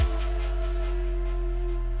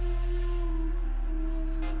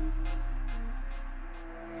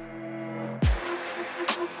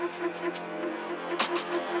Let that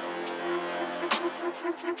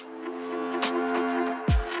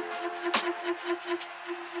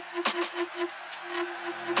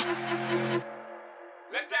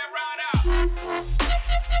ride out.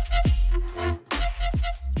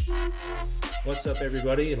 What's up,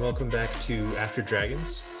 everybody, and welcome back to After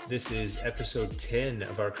Dragons. This is episode 10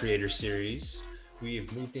 of our creator series. We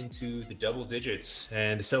have moved into the double digits,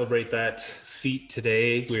 and to celebrate that feat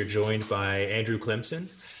today, we're joined by Andrew Clemson,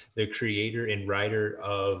 the creator and writer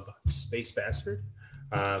of Space Bastard,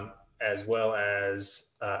 as well as,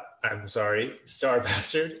 Star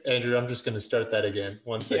Bastard. Andrew, I'm just going to start that again.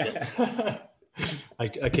 1 second. Yeah. I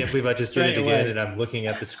can't believe I just did it again, and I'm looking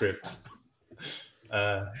at the script.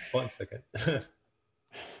 1 second.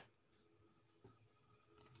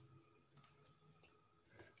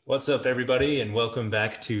 What's up, everybody, and welcome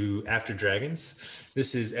back to After Dragons.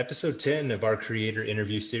 This is episode 10 of our creator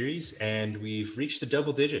interview series, and we've reached the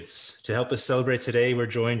double digits. To help us celebrate today, we're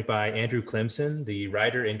joined by Andrew Clemson, the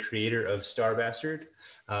writer and creator of Star Bastard,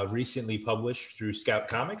 recently published through Scout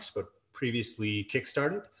Comics, but previously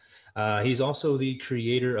Kickstarted. He's also the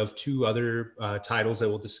creator of two other titles that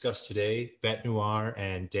we'll discuss today, Bête Noire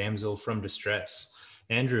and Damsel from Distress.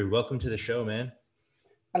 Andrew, welcome to the show, man.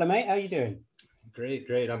 Hello, mate. How are you doing?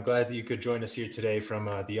 Great. I'm glad that you could join us here today from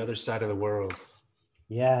the other side of the world.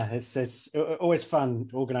 Yeah, it's always fun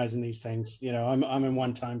organizing these things. You know, I'm in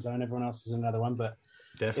one time zone, everyone else is another one, but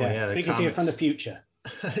definitely, yeah, speaking to you from the future.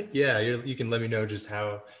 Yeah, you can let me know just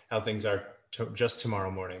how things are just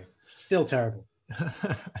tomorrow morning. Still terrible.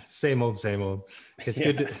 Same old.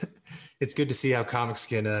 It's good to see how comics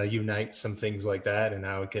can unite some things like that, and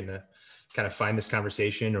how it can kind of find this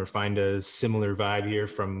conversation or find a similar vibe here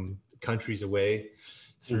from countries away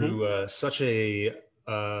through such a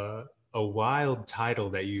wild title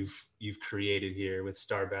that you've created here with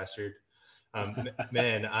Star Bastard.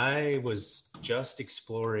 Man, I was just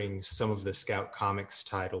exploring some of the Scout Comics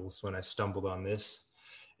titles when I stumbled on this,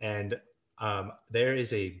 and there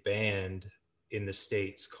is a band in the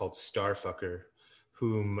States called Starfucker,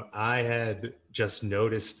 whom I had just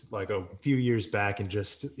noticed like a few years back, and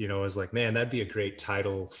just, I was like, man, that'd be a great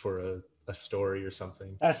title for a story or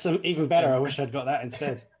something. That's even better. I wish I'd got that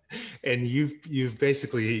instead. And you've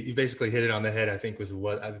basically hit it on the head, I think, with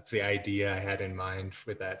the idea I had in mind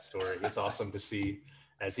with that story. It's awesome to see,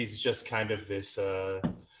 as he's just kind of this,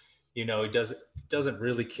 he doesn't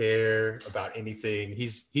really care about anything.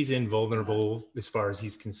 He's invulnerable as far as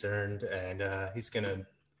he's concerned, and he's gonna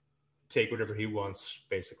take whatever he wants,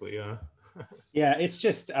 basically. Yeah, it's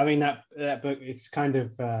just, I mean, that book, it's kind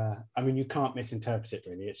of, you can't misinterpret it,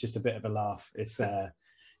 really. It's just a bit of a laugh.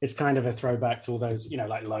 It's kind of a throwback to all those,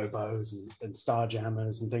 like Lobos and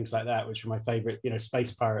Starjammers and things like that, which were my favorite,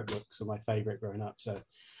 space pirate books were my favorite growing up. So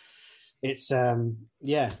it's,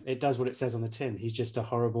 it does what it says on the tin. He's just a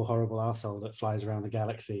horrible arsehole that flies around the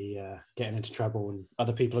galaxy, getting into trouble, and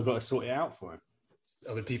other people have got to sort it out for him.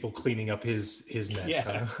 Other people cleaning up his mess.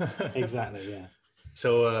 Yeah, huh? Exactly, yeah.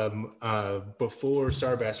 So before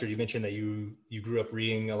Star Bastard, you mentioned that you grew up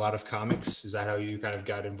reading a lot of comics. Is that how you kind of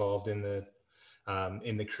got involved in the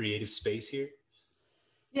creative space here?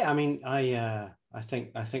 Yeah, I mean, I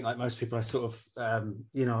think like most people, I sort of I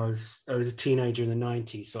was a teenager in the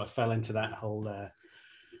 90s, so I fell into that whole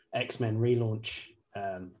X-Men relaunch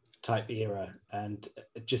type era, and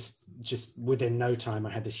just within no time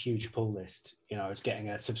I had this huge pull list. I was getting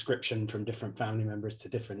a subscription from different family members to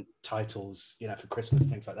different titles, for Christmas,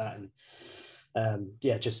 things like that, and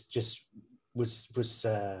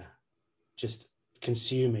just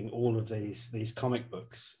consuming all of these comic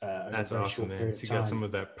books. That's awesome, man. So you got some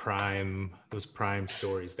of those prime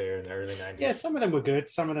stories there in the early 90s. Yeah, some of them were good,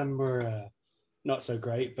 some of them were not so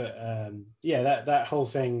great, but that whole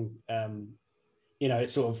thing, it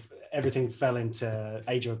sort of, everything fell into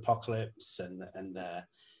Age of Apocalypse and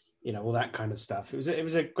all that kind of stuff. It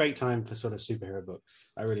was a great time for sort of superhero books.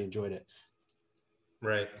 I really enjoyed it.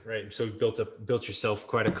 Right. So you built yourself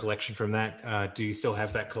quite a collection from that. Do you still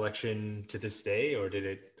have that collection to this day, or did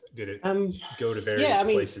it go to various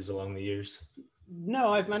places along the years?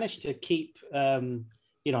 No, I've managed to keep.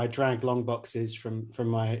 I dragged long boxes from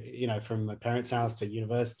my from my parents' house to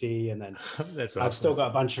university, and then that's awesome. I've still got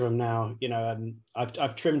a bunch of them now.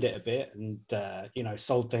 I've trimmed it a bit, and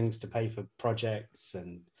sold things to pay for projects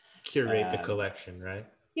and curate the collection, right?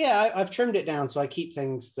 Yeah, I've trimmed it down, so I keep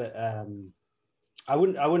things that I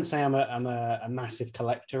wouldn't say I'm a massive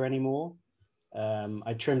collector anymore.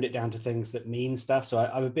 I trimmed it down to things that mean stuff. So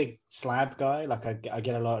I'm a big slab guy. Like I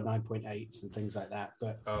get a lot of 9.8s and things like that.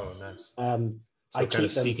 But nice. So I kind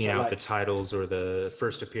of seeking out the titles or the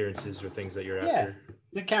first appearances or things that you're after.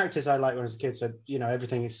 the characters I liked when I was a kid. So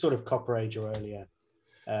everything is sort of Copper Age or earlier.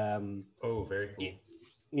 Oh, very cool.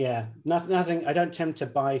 Yeah, nothing. I don't tend to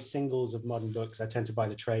buy singles of modern books. I tend to buy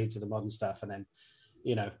the trades of the modern stuff, and then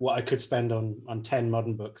what I could spend on 10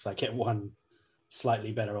 modern books, I get one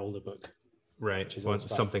slightly better older book. Right,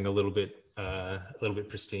 something a little bit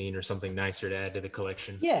pristine or something nicer to add to the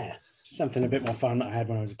collection. Yeah, something a bit more fun that I had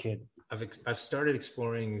when I was a kid. I've started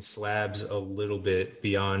exploring slabs a little bit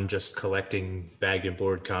beyond just collecting bagged and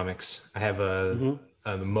board comics. I have the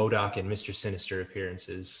MODOK and Mr. Sinister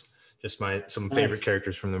appearances. Just some favorite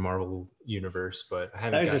characters from the Marvel universe, but I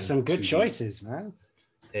haven't. Those are some good choices, man.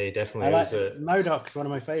 Hey, definitely. I like MODOK's one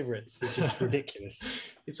of my favorites. It's just ridiculous.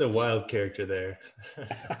 It's a wild character there.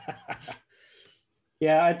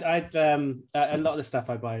 Yeah, a lot of the stuff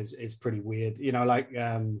I buy is pretty weird.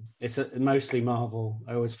 It's mostly Marvel.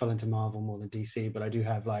 I always fell into Marvel more than DC, but I do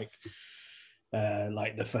have like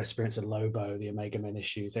the first appearance of Lobo, the Omega Men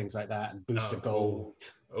issue, things like that, and Booster Gold.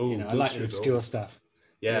 Oh, I like the obscure stuff.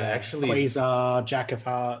 Yeah, actually, Quasar, Jack of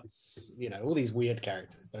Hearts, all these weird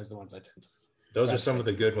characters. Those are the ones I tend to. Those are some of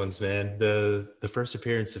the good ones, man. The first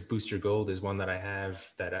appearance of Booster Gold is one that I have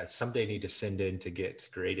that I someday need to send in to get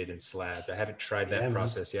graded and slabbed. I haven't tried that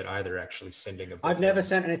process yet either, actually sending a book. I've never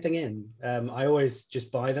sent anything in. I always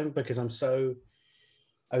just buy them because I'm so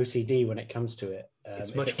OCD when it comes to it.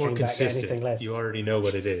 It's much more consistent. You already know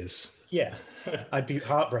what it is. Yeah. I'd be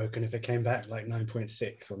heartbroken if it came back like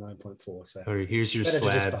 9.6 or 9.4. So here's your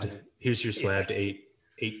slabbed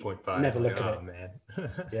 8.5. Never look at it. Man.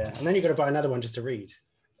 Yeah, and then you got to buy another one just to read.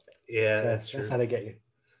 Yeah, so that's true. That's how they get you.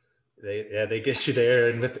 They get you there,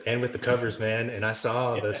 and with the covers, man. And I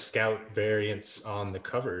saw the Scout variants on the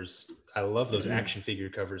covers. I love those action figure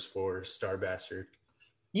covers for Star Bastard.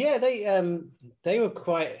 Yeah, they were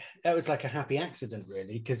quite. That was like a happy accident,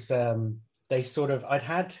 really, because they sort of. I'd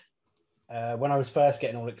had when I was first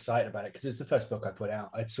getting all excited about it, because it was the first book I put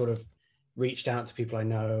out. I'd sort of reached out to people I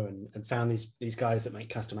know and found these guys that make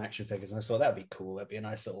custom action figures, and I thought that'd be cool. That'd be a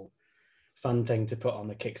nice little fun thing to put on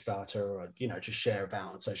the Kickstarter or just share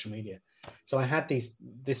about on social media. So I had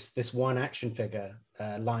this one action figure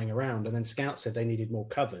lying around, and then Scout said they needed more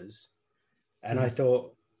covers, and I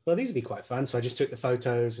thought, well, these would be quite fun. So I just took the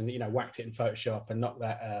photos and whacked it in Photoshop and knocked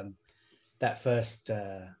that first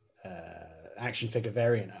action figure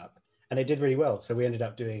variant up, and it did really well. So we ended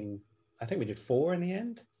up doing, I think we did 4 in the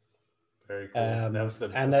end. Very cool. That was the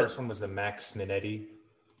first one was the Max Minetti.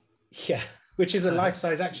 Yeah, which is a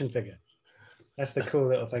life-size action figure. That's the cool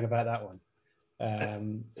little thing about that one.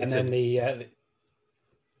 And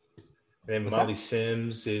then Molly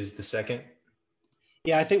Sims is the second.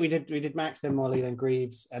 Yeah, I think we did Max, then Molly, then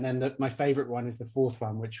Greaves, and then my favorite one is the fourth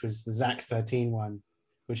one, which was the Zax 13 one,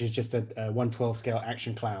 which is just a 1/12 scale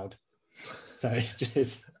action cloud. So it's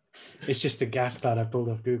just a gas cloud I pulled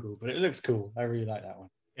off Google, but it looks cool. I really like that one.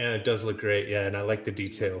 And it does look great, yeah. And I like the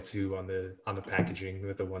detail too on the packaging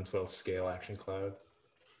with the 1/12 scale action cloud.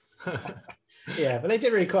 Yeah, but they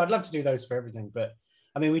did really cool. I'd love to do those for everything, but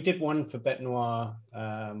I mean, we did one for Bête Noire.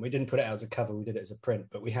 We didn't put it out as a cover; we did it as a print.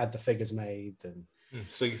 But we had the figures made, and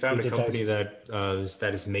so you found a company that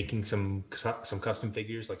is making some custom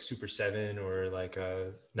figures like Super 7 or like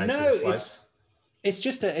it's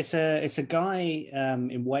just a guy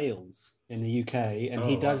in Wales in the UK, and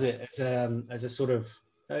he does it as a sort of,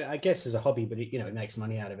 I guess, as a hobby, but he makes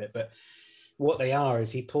money out of it. But what they are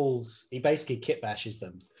is he basically kit bashes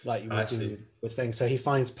them like you would do with things. So he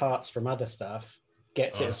finds parts from other stuff,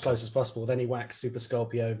 gets it as close as possible, then he whacks Super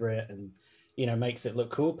Sculpey over it and makes it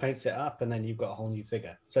look cool, paints it up, and then you've got a whole new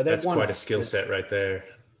figure. So that's quite a skill set right there.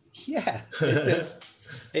 Yeah,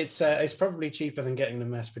 it's probably cheaper than getting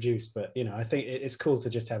them mass produced, but I think it's cool to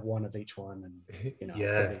just have one of each one, and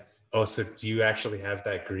yeah. Probably. Oh, so do you actually have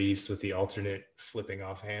that Greaves with the alternate flipping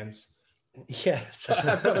off hands? Yeah, so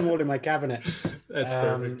I've got them all in my cabinet. That's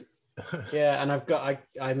perfect. Yeah, and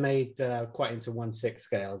I made quite into 1/6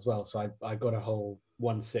 scale as well, so I got a whole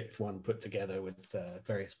 1/6 one put together with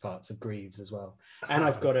various parts of Greaves as well. And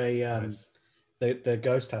I've got nice. the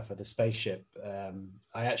Ghost Huffer, the spaceship. A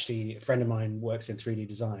friend of mine works in 3D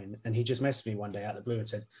design, and he just messaged me one day out of the blue and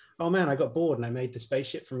said, "Oh man, I got bored and I made the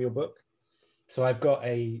spaceship from your book." So I've got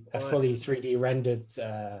a fully 3D rendered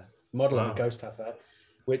model of the Ghost Huffer,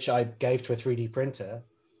 which I gave to a 3D printer.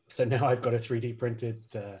 So now I've got a 3D printed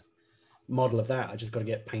model of that. I just got to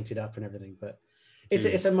get painted up and everything. But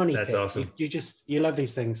it's a money pit. That's awesome. You love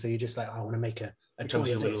these things, so you're just like, I want to make a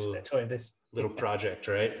toy of this, a toy of this. Little project,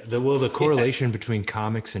 right? The correlation between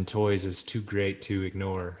comics and toys is too great to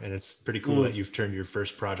ignore, and it's pretty cool that you've turned your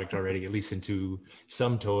first project already, at least into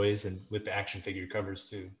some toys, and with the action figure covers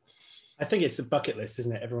too. I think it's a bucket list,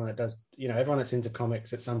 isn't it? Everyone that does, everyone that's into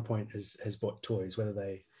comics at some point has bought toys, whether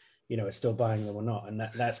they, are still buying them or not. And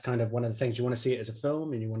that's kind of one of the things. You want to see it as a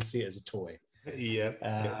film and you want to see it as a toy. Yep.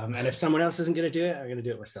 And if someone else isn't going to do it, I'm going to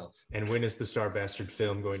do it myself. And when is the Star Bastard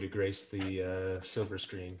film going to grace the silver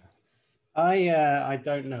screen? I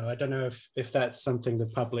don't know. I don't know if that's something the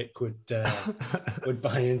public would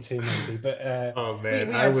buy into, maybe. But oh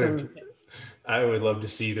man, I would love to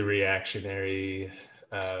see the reactionary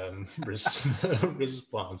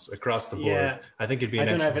response across the board. Yeah, I think it'd be. I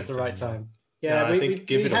don't know if it's the right time. Yeah, no, I think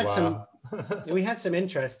give it a while. We had some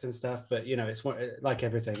interest and stuff, but it's like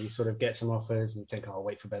everything. You sort of get some offers and you think, "Oh, I'll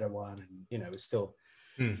wait for a better one," and it's still.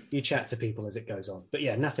 You chat to people as it goes on, but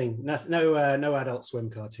yeah, no Adult Swim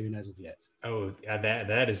cartoon as of yet. Oh,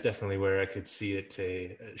 that is definitely where I could see it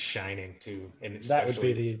shining too, and that would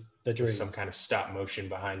be the dream. Some kind of stop motion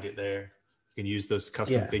behind it there. You can use those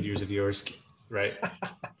custom figures of yours, right?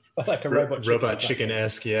 Like a robot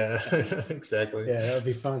chicken-esque, yeah, exactly. Yeah, that would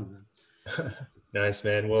be fun. Nice,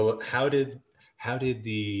 man. Well, how did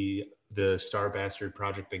the Star Bastard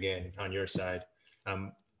project begin on your side?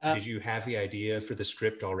 Did you have the idea for the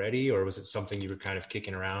script already, or was it something you were kind of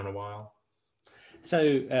kicking around a while?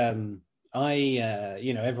 So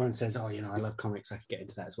everyone says, oh, I love comics. I could get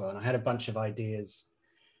into that as well. And I had a bunch of ideas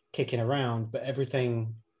kicking around, but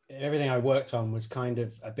everything I worked on was kind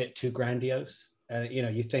of a bit too grandiose.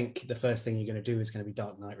 You think the first thing you're going to do is going to be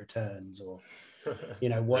Dark Knight Returns or,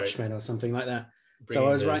 Watchmen right. or something like that. So I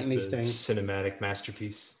was writing these things. Cinematic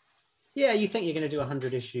masterpiece. Yeah, you think you're going to do a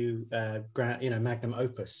 100-issue, magnum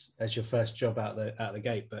opus as your first job out the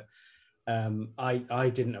gate, but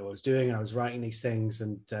I didn't know what I was doing. I was writing these things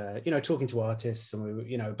and talking to artists, and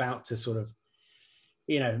we were about to sort of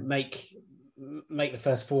make the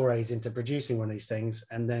first forays into producing one of these things,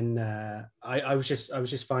 and then I was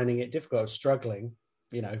just finding it difficult. I was struggling,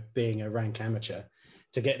 being a rank amateur,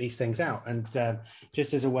 to get these things out, and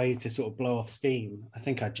just as a way to sort of blow off steam, I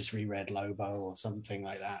think I just reread Lobo or something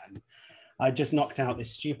like that, and I just knocked out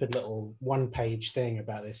this stupid little one-page thing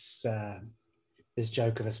about this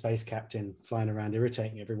joke of a space captain flying around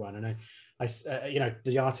irritating everyone, and I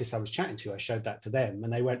the artists I was chatting to, I showed that to them,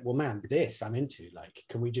 and they went, "Well, man, this I'm into. Like,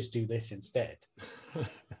 can we just do this instead?"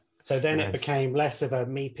 So then Nice. It became less of a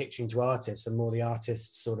me pitching to artists and more the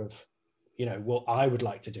artists sort of. Well, I would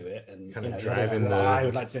like to do it, and kind of driving I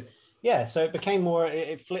would like to. Yeah, so it became more.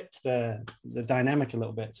 It flipped the dynamic a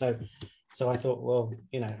little bit. So I thought, well,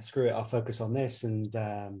 screw it. I'll focus on this, and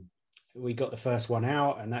we got the first one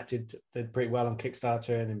out, and that did pretty well on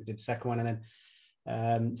Kickstarter, and then we did the second one, and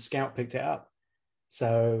then Scout picked it up.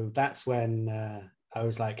 So that's when I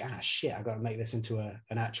was like, shit, I got to make this into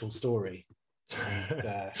an actual story. And,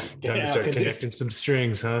 time to start connecting some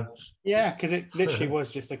strings, huh? Yeah, because it literally was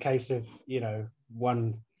just a case of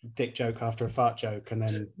one dick joke after a fart joke, and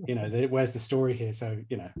then where's the story here? So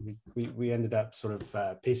we ended up sort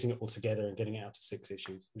of piecing it all together and getting it out to 6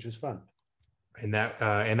 issues, which was fun. And that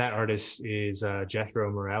artist is Jethro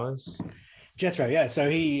Morales. Jethro, yeah. So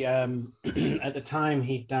he at the time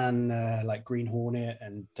he'd done like Green Hornet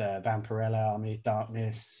and Vampirella, Army of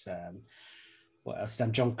Darkness. What else?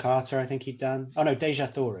 Done John Carter, I think he'd done. Oh no, Deja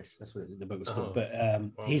Thoris. That's what the book was called. But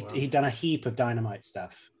he'd done a heap of Dynamite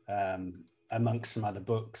stuff amongst some other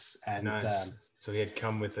books. And nice. So he had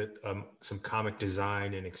come with some comic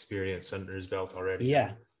design and experience under his belt already.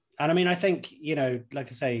 Yeah, and I mean, I think like I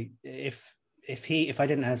say, if I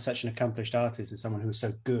didn't have such an accomplished artist as someone who was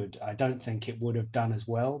so good, I don't think it would have done as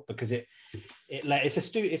well, because it's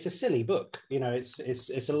a silly book.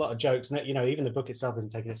 It's a lot of jokes. And even the book itself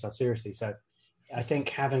isn't taking itself seriously. So. I think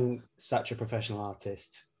having such a professional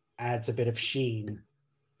artist adds a bit of sheen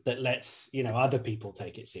that lets other people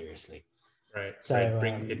take it seriously. Right. So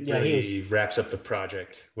it really wraps up the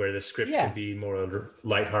project, where the script can be more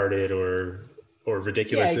lighthearted or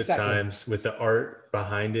ridiculous at times, with the art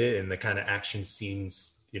behind it and the kind of action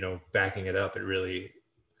scenes backing it up. It really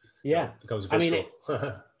becomes visceral. I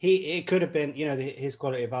mean, it could have been his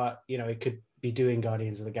quality of art. It could be doing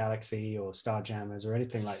Guardians of the Galaxy or Starjammers or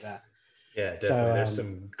anything like that. Yeah, definitely. So, there's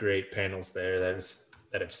some great panels there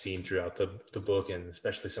that I've seen throughout the book, and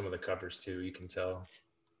especially some of the covers too. You can tell.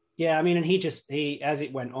 Yeah, I mean, and he as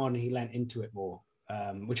it went on, he lent into it more,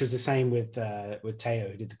 which was the same with Teo,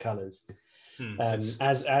 who did the colors.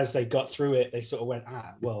 As they got through it, they sort of went,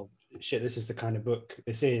 well, shit, this is the kind of book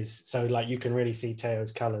this is. So like you can really see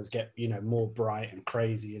Teo's colors get more bright and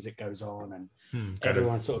crazy as it goes on, and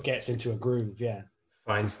everyone sort of gets into a groove. Yeah,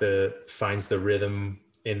 finds the rhythm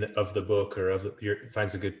of the book, or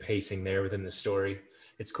finds a good pacing there within the story.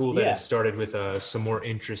 It's cool that it started with some more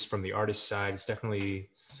interest from the artist side. It's definitely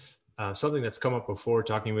something that's come up before,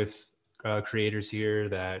 talking with creators here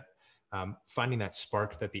that finding that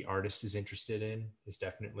spark that the artist is interested in is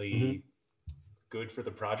definitely good for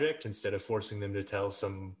the project, instead of forcing them to tell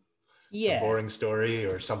some boring story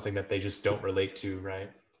or something that they just don't relate to,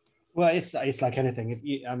 right? Well, it's like anything. If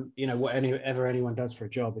you whatever anyone does for a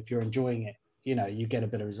job, if you're enjoying it, you get a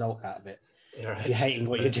better result out of it. Right. If you're hating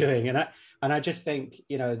what you're doing, and I just think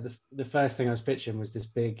the first thing I was pitching was this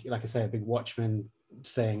big, like I say, a big Watchmen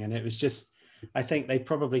thing, and it was just, I think they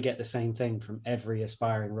probably get the same thing from every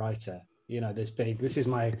aspiring writer. This is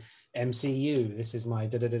my MCU, this is my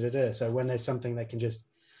da da da da da. So when there's something they can just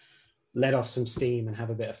let off some steam and have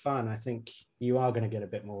a bit of fun, I think you are going to get a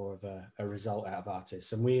bit more of a result out of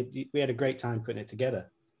artists. And we had a great time putting it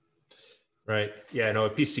together. Right. Yeah, no,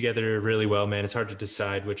 it pieced together really well, man. It's hard to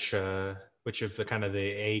decide which of the kind of the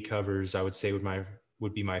A covers I would say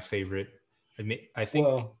would be my favorite. I think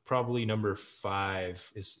probably number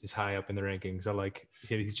 5 is high up in the rankings.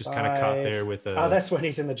 He's just kind of caught there with that's when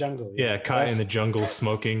he's in the jungle. Yeah, caught in the jungle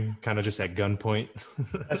smoking, kind of just at gunpoint.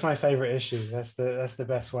 That's my favorite issue. That's the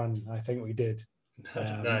best one I think we did.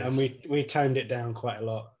 Nice. And we toned it down quite a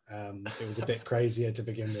lot. It was a bit crazier to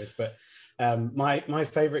begin with, but my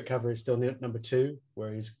favorite cover is still number 2,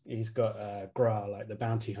 where he's got Gra, like the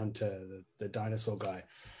bounty hunter, the dinosaur guy.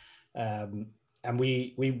 And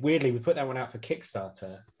we weirdly put that one out for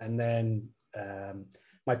Kickstarter, and then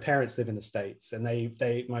my parents live in the States, and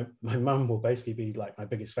my mum will basically be like my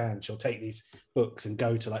biggest fan. She'll take these books and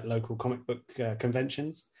go to like local comic book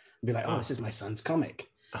conventions and be like, "Oh, this is my son's comic."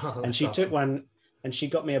 And she took one, and she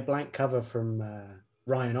got me a blank cover from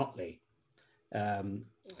Ryan Otley. And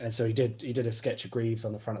so he did a sketch of Greaves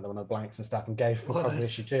on the front of one of the blanks and stuff, and gave him cover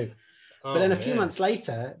issue 2. But then a few months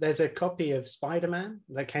later, there's a copy of Spider-Man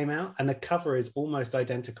that came out, and the cover is almost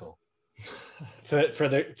identical for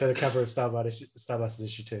the cover of Starbusters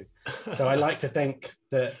issue 2. So I like to think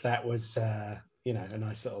that was a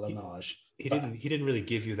nice little homage. He didn't really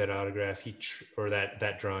give you that autograph. Or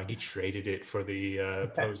that drawing. He traded it for the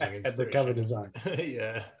posing inspiration. The cover design.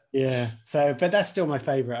 Yeah. Yeah. So, but that's still my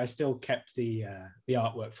favorite. I still kept the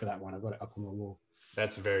artwork for that one. I've got it up on the wall.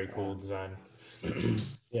 That's a very cool design.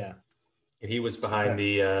 Yeah. And he was behind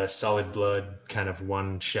the Solid Blood kind of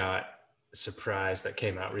one-shot surprise that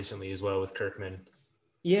came out recently as well with Kirkman.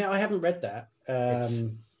 Yeah, I haven't read that.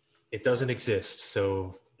 It doesn't exist,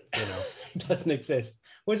 so It doesn't exist.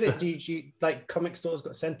 Was it? Did you like comic stores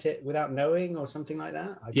got sent it without knowing or something like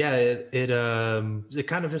that? Yeah, it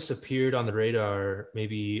kind of just appeared on the radar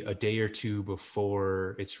maybe a day or 2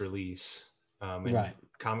 before its release. Right.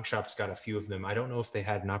 Comic shops got a few of them. I don't know if they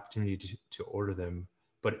had an opportunity to order them,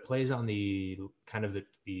 but it plays on the kind of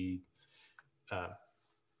the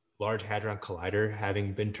Large Hadron Collider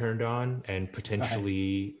having been turned on and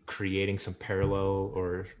potentially creating some parallel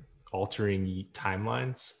or altering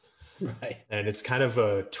timelines. Right. And it's kind of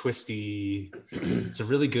a twisty, it's a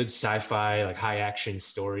really good sci-fi, like high action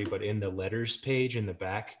story, but in the letters page in the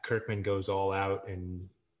back, Kirkman goes all out and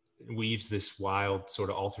weaves this wild sort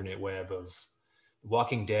of alternate web of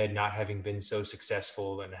Walking Dead not having been so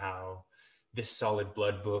successful, and how this Solid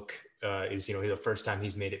Blood book is, the first time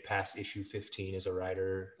he's made it past issue 15 as a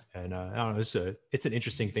writer. And I don't know, it's an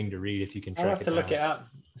interesting thing to read if you can track it down. I'll have to look it up,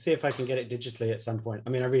 see if I can get it digitally at some point. I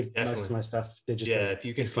mean, I read most of my stuff digitally. Yeah, if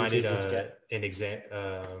you can find it if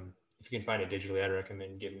you can find it digitally, I'd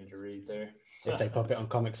recommend giving it a read there. If they pop it on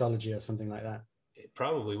Comixology or something like that. It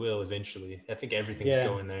probably will eventually. I think everything's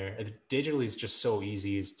going there. Digitally is just so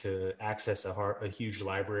easy is to access a huge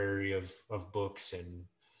library of books and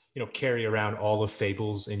carry around all of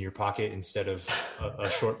Fables in your pocket instead of a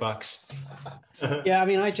short box. Yeah, I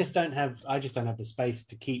mean, I just don't have the space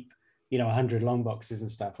to keep 100 long boxes and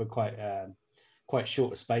stuff. We're quite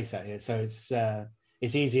short of space out here, so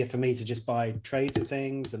it's easier for me to just buy trades of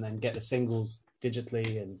things and then get the singles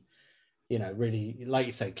digitally and really, like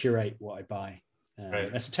you say, curate what I buy.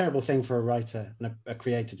 Right. That's a terrible thing for a writer and a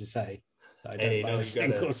creator to say, that I don't buy the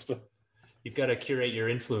singles. You've got to curate your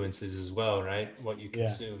influences as well, right? What you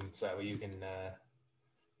consume, so that way you can,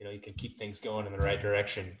 you can keep things going in the right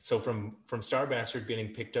direction. So from Starbastard getting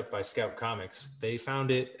picked up by Scout Comics, they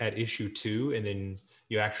found it at issue 2, and then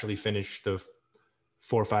you actually finished the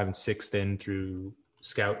 4, 5, and 6 then through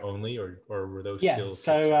Scout only, or were those still?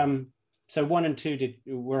 So 1 and 2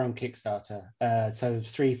 were on Kickstarter. So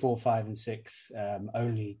 3, 4, 5, and 6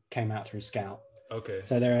 only came out through Scout. Okay.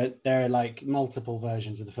 So there are like multiple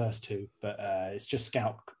versions of the first 2, but it's just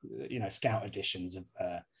Scout editions of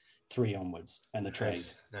 3 onwards and the trade.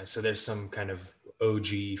 Nice. So there's some kind of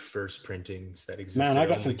OG first printings that exist. Man, I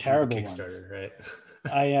got some terrible Kickstarter, ones.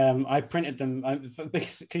 Right? I printed them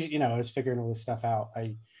because I was figuring all this stuff out.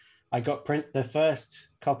 I got the first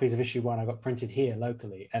copies of issue 1 I got printed here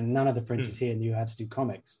locally, and none of the printers here knew how to do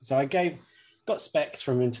comics. So I got specs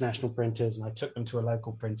from international printers, and I took them to a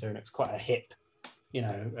local printer, and it was quite a hip,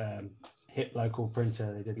 hip local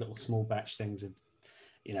printer. They did little small batch things and,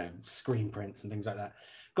 screen prints and things like that.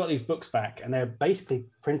 Got these books back, and they're basically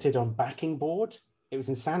printed on backing board. It was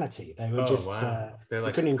insanity. They were wow. They're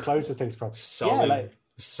like, they couldn't even close the things properly.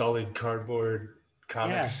 Solid cardboard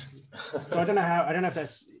comics. Yeah. So I don't know if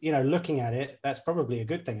that's, looking at it, that's probably a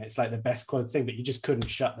good thing. It's like the best quality thing, but you just couldn't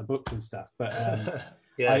shut the books and stuff. But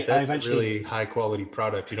that's a really high quality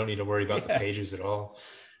product. You don't need to worry about the pages at all.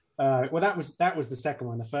 Well, that was the second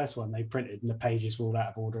one. The first one they printed and the pages were all out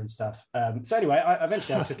of order and stuff. So anyway, I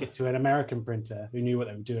eventually took it to an American printer who knew what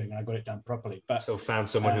they were doing, and I got it done properly. But so found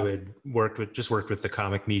someone who had worked with the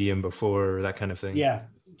comic medium before, that kind of thing. Yeah.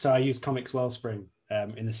 So I used Comics Wellspring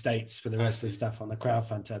in the States for the rest of the stuff on the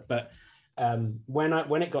Crowdfunter. But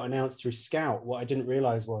when it got announced through Scout, what I didn't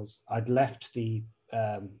realize was I'd left the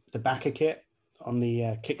backer kit on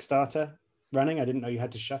the Kickstarter running. I didn't know you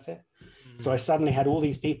had to shut it. So I suddenly had all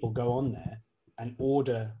these people go on there and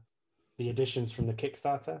order the editions from the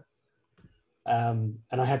Kickstarter. And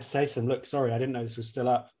I had to say to them, look, sorry, I didn't know this was still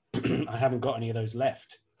up. I haven't got any of those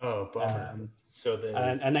left. Oh, bummer.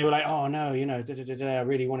 And they were like, oh no, I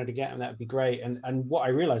really wanted to get them. That would be great. And what I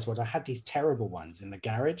realized was I had these terrible ones in the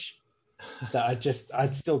garage that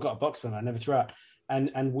I'd still got a box of them. I never threw out.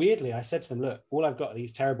 And weirdly, I said to them, look, all I've got are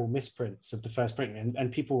these terrible misprints of the first print.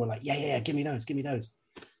 And people were like, yeah, give me those.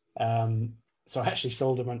 So I actually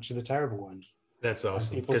sold a bunch of the terrible ones. That's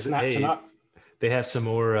awesome. People snapped them up. They have some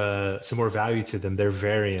more value to them. They're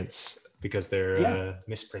variants because they're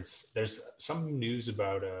misprints. There's some news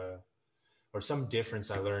about or some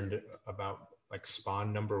difference I learned about like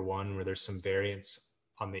Spawn #1, where there's some variants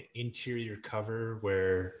on the interior cover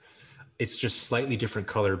where it's just slightly different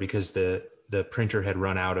color because the printer had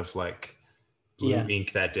run out of like blue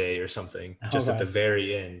ink that day or something, just at the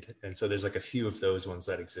very end. And so there's like a few of those ones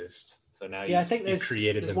that exist. So now you've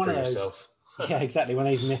created them for yourself. Yeah, exactly. One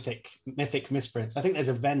of these mythic misprints. I think there's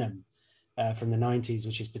a Venom from the 90s,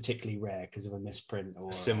 which is particularly rare because of a misprint or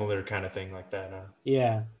a similar kind of thing like that. Huh?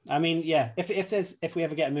 Yeah. I mean, yeah, if we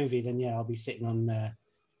ever get a movie, then I'll be sitting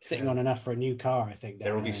on enough for a new car, I think.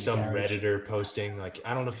 There will be some Redditor posting, like,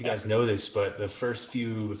 I don't know if you guys know this, but the first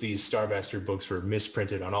few of these Starbastard books were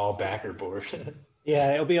misprinted on all backer board.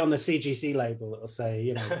 Yeah, it'll be on the CGC label. It'll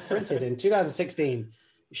say, printed in 2016,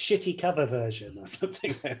 shitty cover version or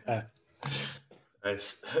something like that.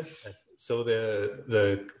 Nice. So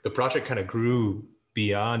the project kind of grew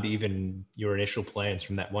beyond even your initial plans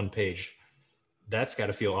from that one page. That's got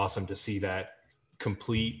to feel awesome to see that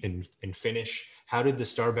complete and finish. How did the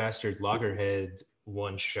Starbastard Loggerhead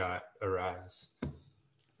one shot arise?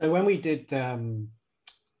 So when we did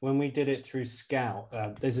it through Scout,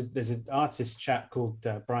 there's an artist chap called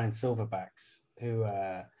Brian Silverbacks who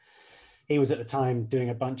he was at the time doing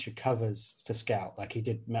a bunch of covers for Scout. Like he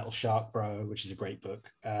did Metal Shark Bro, which is a great book,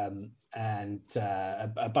 and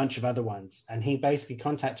a bunch of other ones. And he basically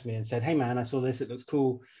contacted me and said, "Hey man, I saw this. It looks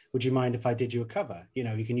cool. Would you mind if I did you a cover?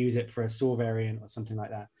 You can use it for a store variant or something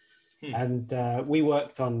like that." And we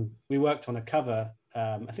worked on a cover.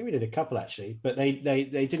 I think we did a couple actually, but they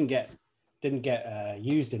didn't get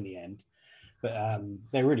used in the end. But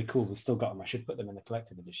they're really cool. We still got them. I should put them in the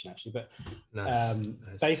collected edition actually. But nice.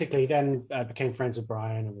 Basically, then I became friends with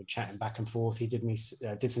Brian, and we're chatting back and forth. He did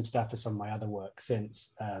some stuff for some of my other work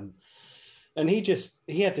since. And he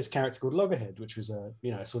had this character called Loggerhead, which was a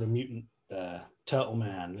sort of mutant turtle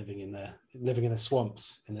man living in the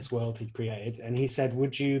swamps in this world he'd created. And he said,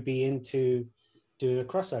 "Would you be into doing a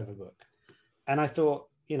crossover book?" And I thought,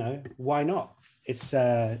 why not? It's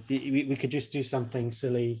we could just do something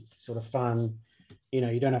silly, sort of fun.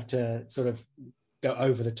 You don't have to sort of go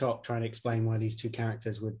over the top trying to explain why these two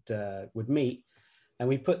characters would meet. And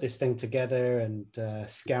we put this thing together, and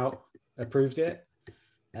Scout approved it.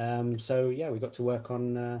 So yeah, we got to work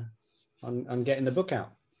on getting the book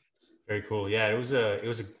out. Very cool. Yeah, it was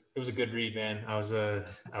a good read, man. I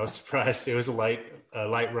was surprised. It was a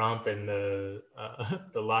light romp, and the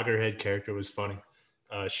Loggerhead character was funny.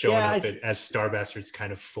 Showing up as Starbastard's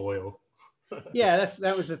kind of foil. Yeah,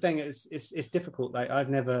 that was the thing. It's difficult. Like I've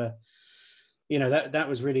never, that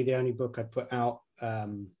was really the only book I'd put out.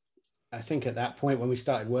 I think at that point when we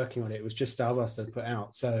started working on it, it was just Starbuster I'd put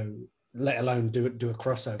out. So let alone do a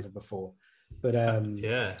crossover before. But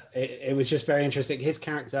it was just very interesting. His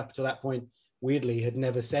character up to that point, weirdly, had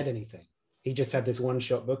never said anything. He just had this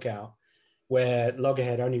one-shot book out where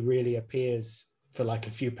Loggerhead only really appears for like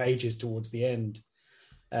a few pages towards the end.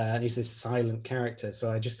 And he's this silent character. So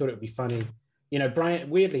I just thought it would be funny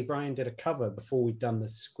Brian did a cover before we'd done the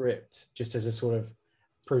script, just as a sort of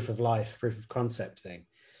proof of concept thing.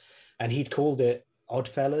 And he'd called it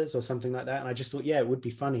Oddfellas or something like that. And I just thought, yeah, it would be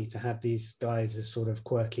funny to have these guys as sort of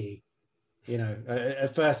quirky,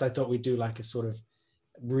 at first I thought we'd do like a sort of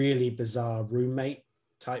really bizarre roommate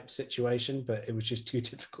type situation, but it was just too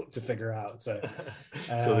difficult to figure out. So,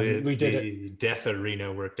 we did the Death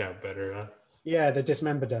Arena worked out better, huh? Yeah, the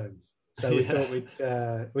Dismember Dome. So we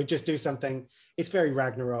thought we'd just do something. It's very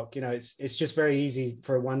Ragnarok, it's just very easy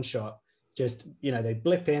for a one shot. Just, they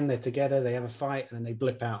blip in, they're together, they have a fight, and then they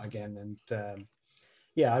blip out again. And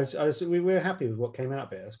we were happy with what came out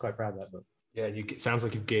of it. I was quite proud of that book. Yeah, sounds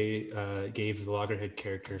like you gave the Loggerhead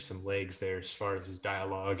character some legs there as far as his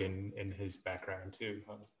dialogue and his background too.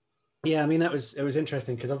 Huh? Yeah, I mean, it was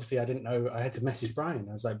interesting because obviously I didn't know. I had to message Brian.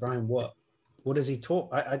 I was like, Brian, what does he talk?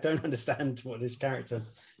 I don't understand what this character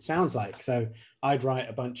sounds like. So I'd write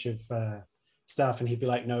a bunch of stuff and he'd be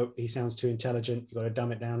like, no, he sounds too intelligent. You got to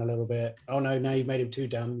dumb it down a little bit. Oh no, now you've made him too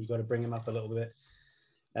dumb. You got to bring him up a little bit.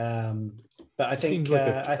 But I think seems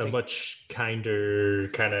like a much kinder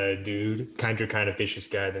kind of dude, kind of vicious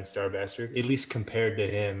guy than Starbastard. At least compared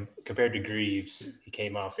to Greaves, he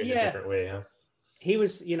came off in a different way, huh? He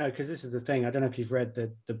was, because this is the thing. I don't know if you've read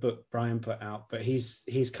the book Brian put out, but he's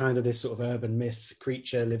kind of this sort of urban myth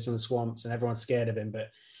creature, lives in the swamps, and everyone's scared of him.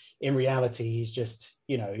 But in reality, he's just,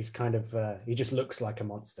 he's kind of he just looks like a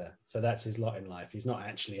monster. So that's his lot in life. He's not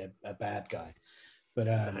actually a bad guy. But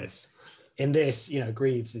nice. In this,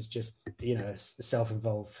 Greaves is just, a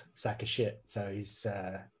self-involved sack of shit. So he's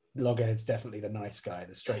Loggerhead's definitely the nice guy,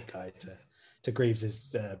 the straight guy to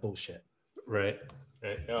Greaves' bullshit. Right.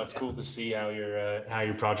 No, it's cool to see how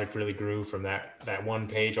your project really grew from that one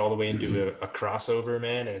page all the way into a crossover,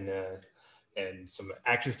 man, and some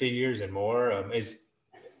action figures and more.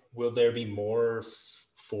 Will there be more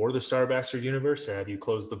for the Starbastard universe, or have you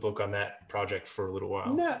closed the book on that project for a little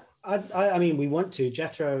while? No, I mean, we want to.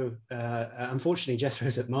 Jethro, unfortunately,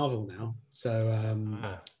 Jethro's at Marvel now, so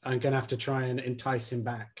I'm going to have to try and entice him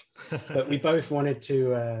back. But we both want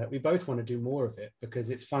to do more of it because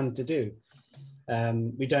it's fun to do.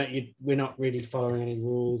 We're not really following any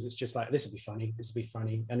rules. It's just like, this will be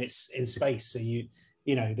funny, and it's in space, so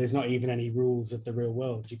there's not even any rules of the real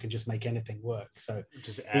world. You can just make anything work. So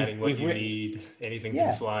just adding what you need, anything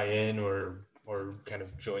can fly in or kind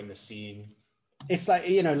of join the scene. It's like,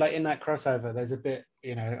 like in that crossover, there's a bit,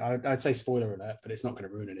 I'd say spoiler alert, but it's not going to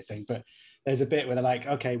ruin anything. But there's a bit where they're like,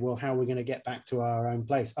 okay, well, how are we going to get back to our own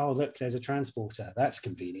place? Oh, look, there's a transporter. That's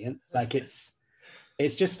convenient. Like it's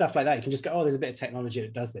just stuff like that. You can just go, oh, there's a bit of technology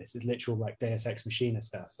that does this. It's literal like Deus Ex Machina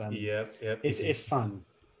stuff. Yep. It's fun.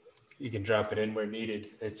 You can drop it in where needed.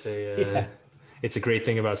 It's a great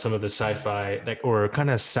thing about some of the sci-fi or kind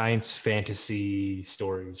of science fantasy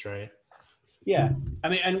stories, right? Yeah, I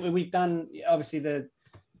mean, and we've done, obviously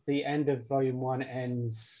the end of volume 1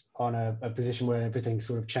 ends on a position where everything's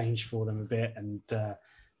sort of changed for them a bit, and the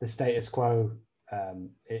status quo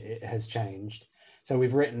it has changed. So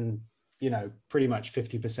we've written, pretty much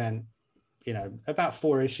 50%, about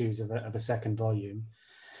 4 issues of a second volume.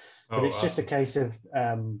 But it's just a case of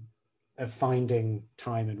finding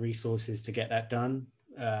time and resources to get that done.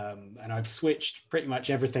 And I've switched pretty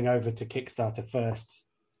much everything over to Kickstarter first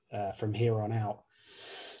from here on out,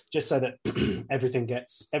 just so that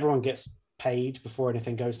everyone gets paid before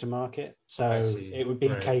anything goes to market. So it would be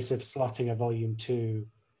a case of slotting a volume 2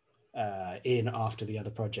 in after the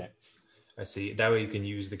other projects. I see. That way you can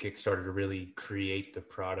use the Kickstarter to really create the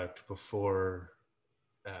product before,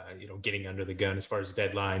 getting under the gun as far as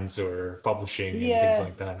deadlines or publishing and things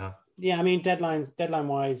like that, huh? Yeah, I mean, deadline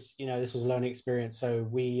wise, this was a learning experience. So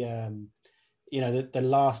we, the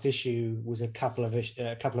last issue was a couple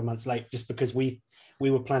of months late, just because we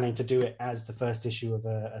were planning to do it as the first issue of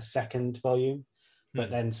a second volume, but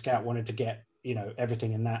then Scout wanted to get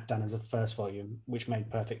everything in that done as a first volume, which made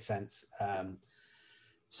perfect sense. I've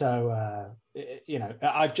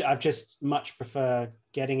just much prefer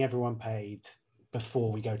getting everyone paid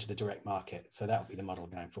before we go to the direct market. So that will be the model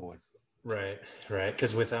going forward. Right.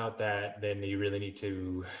 Because without that, then you really need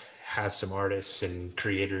to have some artists and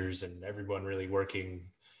creators and everyone really working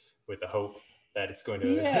with the hope that it's going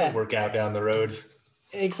to work out down the road.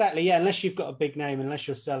 Exactly. Yeah. Unless you've got a big name, unless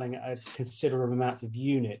you're selling a considerable amount of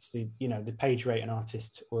units, the page rate an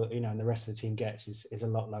artist or, and the rest of the team gets is a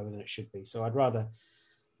lot lower than it should be. So I'd rather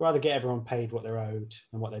get everyone paid what they're owed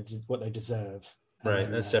and what they deserve.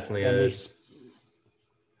 Right. That's definitely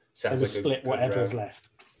sounds like split whatever's left.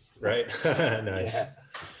 Right. Nice. Yeah.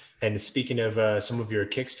 And speaking of some of your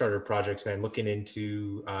Kickstarter projects, man, looking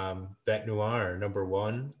into Bête Noire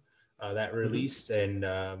 #1 that released, and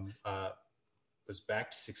was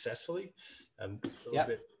backed successfully. A little Yep.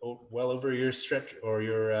 bit well over your stretch or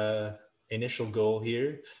your initial goal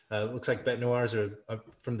here. Looks like Bête Noirs are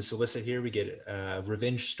from the solicit here. We get a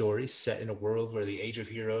revenge story set in a world where the Age of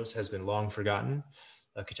Heroes has been long forgotten.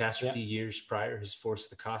 A catastrophe years prior has forced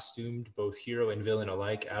the costumed, both hero and villain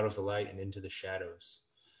alike, out of the light and into the shadows,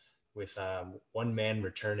 with one man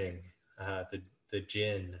returning, the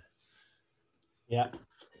Djinn. Yeah.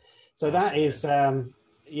 So Awesome, that is,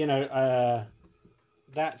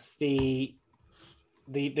 that's the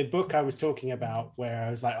book I was talking about, where I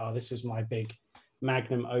was like, oh, this was my big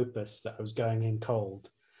magnum opus that I was going in cold.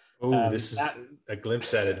 Oh, this is a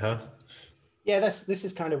glimpse at it, huh? Yeah, this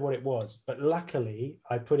is kind of what it was. But luckily,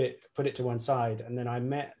 I put it to one side, and then I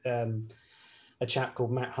met a chap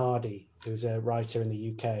called Matt Hardy, who's a writer in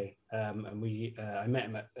the UK, and I met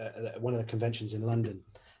him at one of the conventions in London.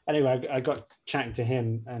 Anyway, I got chatting to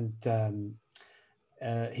him, and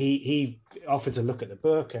he offered to look at the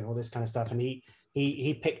book and all this kind of stuff, and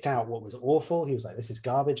he picked out what was awful. He was like, "This is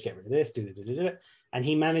garbage. Get rid of this." And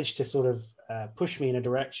he managed to sort of push me in a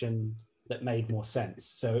direction that made more sense.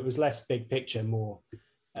 So it was less big picture, more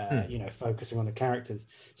focusing on the characters.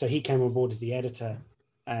 So he came on board as the editor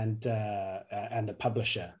and the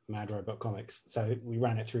publisher, Mad Robot Comics. So we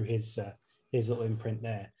ran it through his little imprint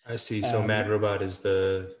there. I see. So Mad Robot is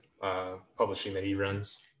the publishing that he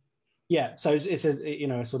runs. Yeah, so it's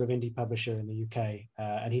a sort of indie publisher in the UK,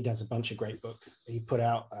 and he does a bunch of great books. He put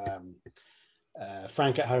out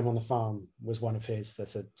Frank at Home on the Farm was one of his.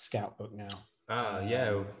 That's a Scout book now.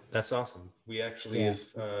 Yeah, that's awesome. We actually have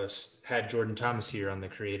had Jordan Thomas here on the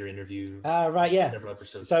creator interview. Right, yeah. Several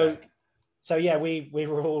episodes back. So yeah, we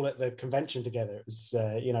were all at the convention together. It was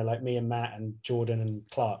like me and Matt and Jordan and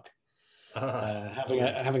Clark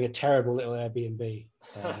having a terrible little Airbnb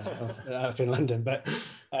up in London. But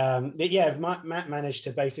Matt managed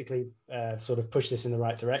to basically sort of push this in the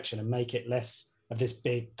right direction and make it less of this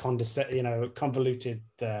big convoluted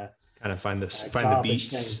kind of find the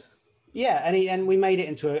beats thing. Yeah, and we made it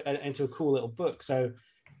into a cool little book. So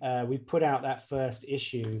we put out that first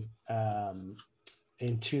issue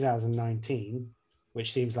in 2019,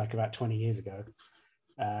 which seems like about 20 years ago,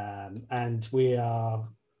 and we are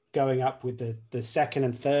going up with the second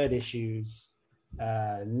and third issues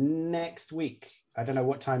next week. I don't know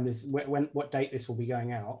what time what date this will be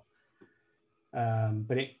going out,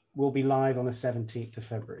 but it will be live on the 17th of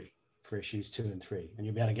February for issues 2 and 3, and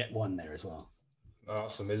you'll be able to get one there as well.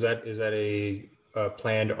 Awesome. Is that a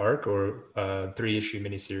planned arc or 3-issue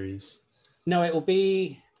miniseries? No, it will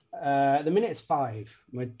be. The minute it's 5.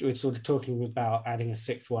 We're sort of talking about adding a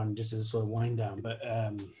 6th one just as a sort of wind down, but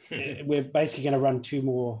we're basically going to run 2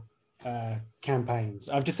 more campaigns.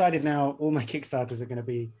 I've decided now all my Kickstarters are going to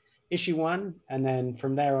be issue 1, and then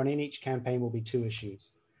from there on in each campaign will be 2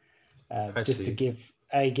 issues, just to give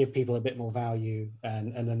people a bit more value,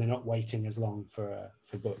 and then they're not waiting as long for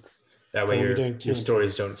books. That way your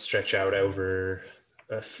stories don't stretch out over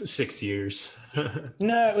 6 years.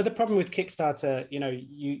 No, well, the problem with Kickstarter,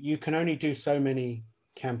 you can only do so many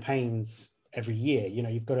campaigns every year.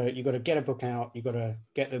 You've got to get a book out, you've got to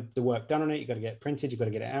get the work done on it, you've got to get it printed, you've got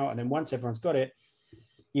to get it out, and then once everyone's got it,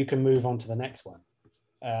 you can move on to the next one.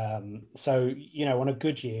 So on a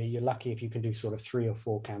good year, you're lucky if you can do sort of 3 or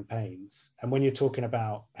 4 campaigns. And when you're talking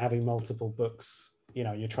about having multiple books,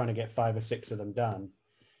 you're trying to get 5 or 6 of them done,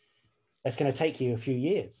 that's going to take you a few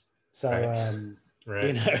years. So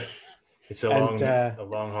right. It's a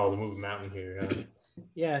long haul to move a mountain here. Huh?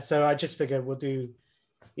 Yeah, so I just figured we'll do,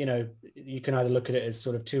 you can either look at it as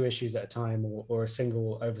sort of 2 issues at a time, or a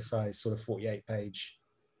single oversized sort of 48-page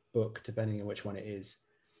book, depending on which one it is.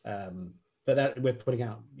 But that we're putting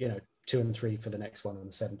out, 2 and 3 for the next one on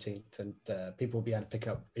the 17th, and people will be able to pick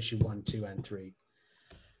up issue 1, 2, and 3.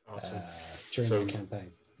 Awesome. During the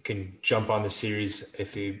campaign. You can jump on the series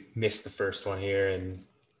if you missed the first one here and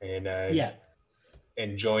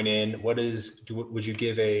join in. Would you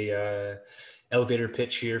give a elevator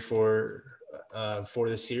pitch here for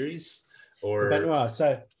the series or Bête Noire?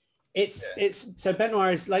 So so Bête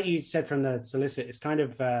Noire is, like you said from the solicit, it's kind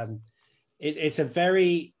of it's a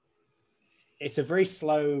very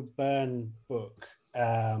slow burn book,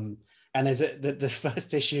 and there's the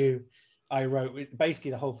first issue I wrote,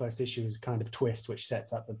 basically the whole first issue is a kind of twist which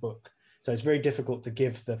sets up the book, so it's very difficult to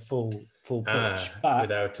give the full pitch, but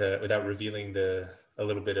without revealing a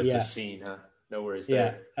little bit of the scene, huh? No worries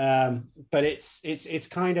there. But it's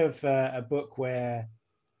kind of a book where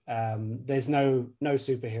there's no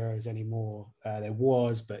superheroes anymore. There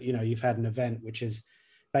was, but you've had an event which has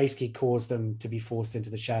basically caused them to be forced into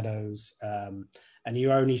the shadows, and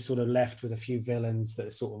you're only sort of left with a few villains that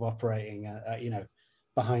are sort of operating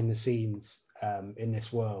behind the scenes, in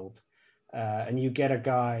this world, and you get a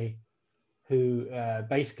guy who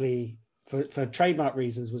basically, for trademark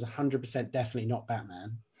reasons, was 100% definitely not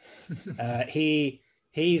Batman.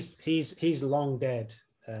 He's long dead,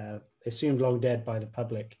 assumed long dead by the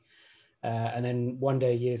public, and then one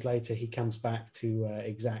day, years later, he comes back to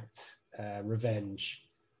exact revenge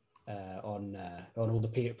on all the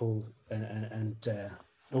people and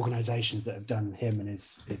organizations that have done him and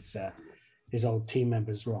his old team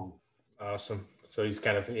members wrong. Awesome. So he's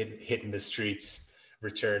kind of hitting the streets,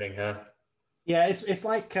 returning, huh? Yeah, it's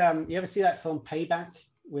like you ever see that film Payback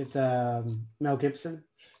with Mel Gibson?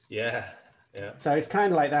 Yeah. So it's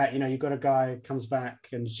kind of like that, you've got a guy who comes back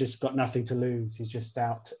and he's just got nothing to lose. He's just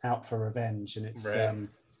out for revenge, and it's right.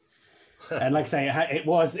 And like I say, it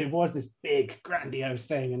was this big grandiose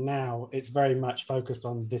thing, and now it's very much focused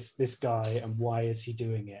on this guy and why is he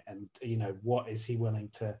doing it, and what is he willing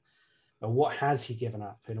to, or what has he given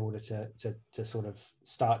up in order to sort of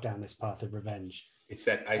start down this path of revenge. It's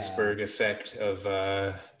that iceberg effect of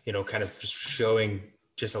kind of just showing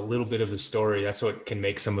just a little bit of the story. That's what can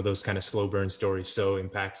make some of those kind of slow burn stories so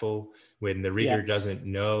impactful, when the reader doesn't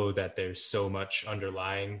know that there's so much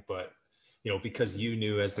underlying, but because you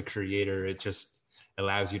knew as the creator, it just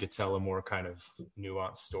allows you to tell a more kind of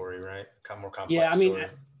nuanced story, right? More complex story.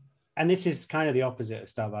 And this is kind of the opposite of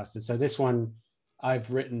Starbastard. So this one, I've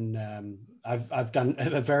written, I've done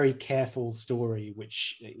a very careful story,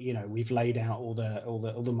 which we've laid out all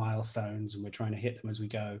the milestones, and we're trying to hit them as we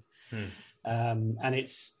go. And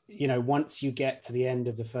it's once you get to the end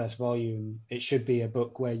of the first volume, it should be a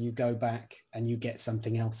book where you go back and you get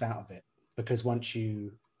something else out of it, because once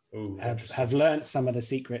you have learned some of the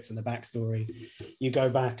secrets and the backstory, you go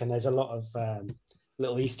back and there's a lot of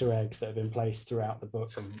little Easter eggs that have been placed throughout the book.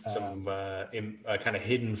 Some kind of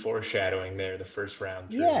hidden foreshadowing there the first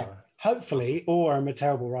round through. Hopefully, or I'm a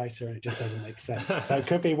terrible writer and it just doesn't make sense. So it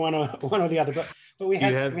could be one or the other. But we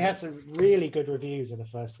had some really good reviews of the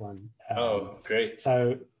first one. Great.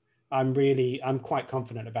 So I'm quite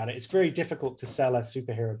confident about it. It's very difficult to sell a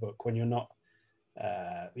superhero book when you're not,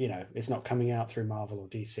 it's not coming out through Marvel or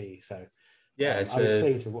DC. So I was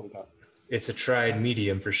pleased with what we got. It's a tried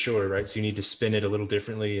medium for sure, right? So you need to spin it a little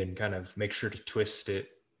differently and kind of make sure to twist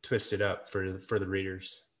it up for the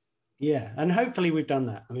readers. Yeah, and hopefully we've done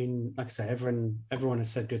that. I mean, like I say, everyone has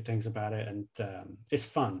said good things about it, and it's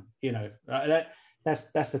fun.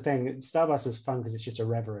 That's the thing. Starbusters was fun because it's just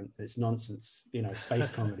irreverent. It's nonsense, space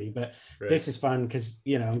comedy. But right. This is fun because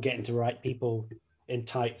I'm getting to write people in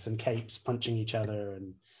tights and capes punching each other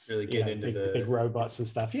and really get into the big robots and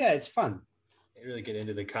stuff. Yeah, it's fun. Really get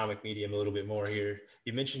into the comic medium a little bit more here.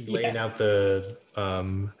 You mentioned laying out the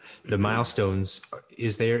milestones.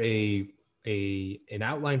 Is there an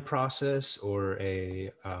outline process or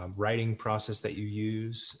a writing process that you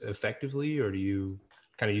use effectively, or do you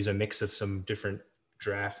kind of use a mix of some different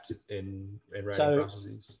draft and writing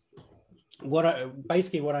processes?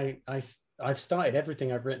 I've started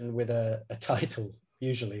everything I've written with a title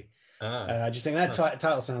usually. I just think that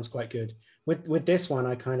title sounds quite good. With this one,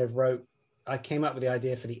 I came up with the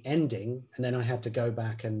idea for the ending, and then I had to go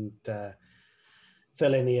back and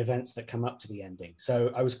fill in the events that come up to the ending.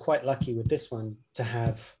 So I was quite lucky with this one to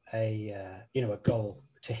have a goal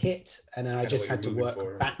to hit, and then I just had to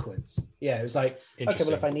work backwards. Yeah, it was like, okay,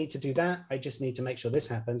 well, if I need to do that, I just need to make sure this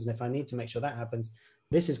happens, and if I need to make sure that happens,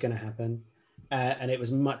 this is going to happen. And it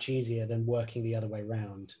was much easier than working the other way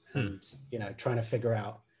around and trying to figure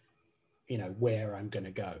out where I'm going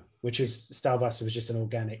to go. Which is Starbuster was just an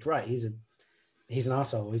organic, right? He's an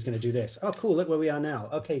asshole. He's going to do this. Oh, cool. Look where we are now.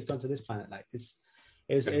 Okay, he's gone to this planet. Like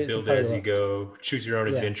it was build it as you go. Choose your own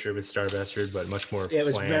adventure with Starbastard, but much more. Yeah, it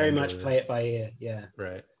was very much play it by ear. Yeah.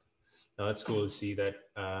 Right. No, that's cool to see that.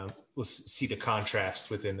 We'll see the contrast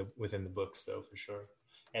within the books, though, for sure.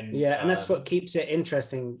 And and that's what keeps it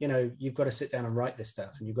interesting. You've got to sit down and write this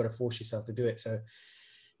stuff, and you've got to force yourself to do it. So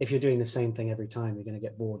if you're doing the same thing every time, you're going to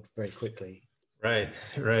get bored very quickly. Right.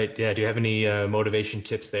 Yeah. Do you have any motivation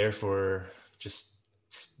tips there for just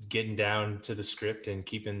getting down to the script and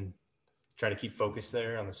trying to keep focus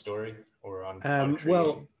there on the story or on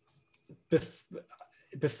well,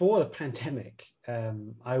 before the pandemic,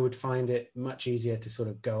 I would find it much easier to sort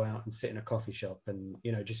of go out and sit in a coffee shop and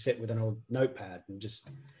just sit with an old notepad and just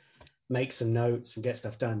make some notes and get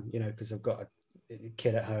stuff done, because I've got a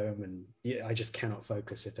kid at home and I just cannot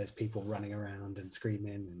focus if there's people running around and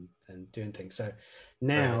screaming and doing things. So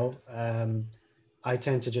now I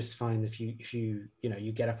tend to just find if you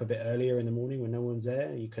get up a bit earlier in the morning when no one's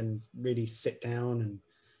there, you can really sit down and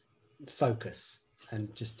focus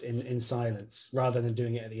and just in silence, rather than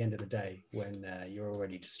doing it at the end of the day when you're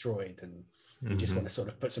already destroyed and You just want to sort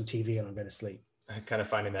of put some TV on and go to sleep. Kind of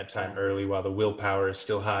finding that time early while the willpower is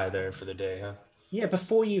still high there for the day, huh? Yeah,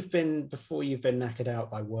 before you've been knackered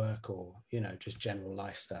out by work or just general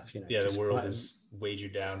life stuff. Yeah, the world has weighed you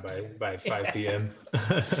down by 5 p.m.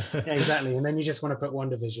 Yeah, exactly. And then you just want to put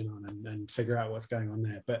WandaVision on and figure out what's going on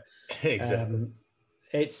there. But exactly,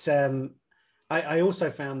 it's I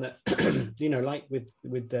also found that like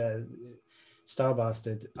with the Star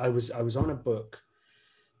Bastard, I was on a book.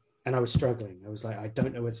 And I was struggling. I was like, I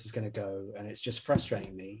don't know where this is going to go. And it's just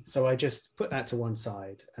frustrating me. So I just put that to one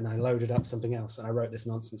side and I loaded up something else. And I wrote this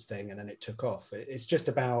nonsense thing and then it took off. It's just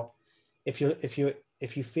about if you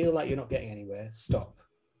feel like you're not getting anywhere, stop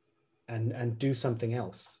and do something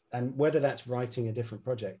else. And whether that's writing a different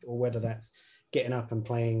project or whether that's getting up and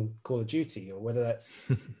playing Call of Duty or whether that's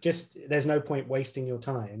just, there's no point wasting your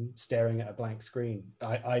time staring at a blank screen.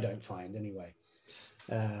 I don't find anyway.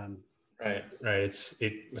 Right.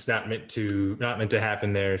 It was not meant to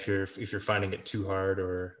happen there if you're finding it too hard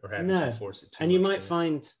or having to force it too and you much might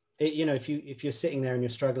find it, if you're sitting there and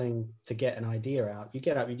you're struggling to get an idea out, you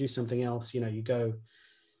get up, you do something else, you go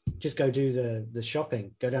do the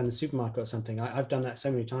shopping, go down the supermarket or something. I've done that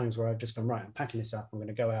so many times where I've just gone, right, I'm packing this up, I'm going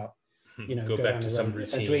to go out, go back to some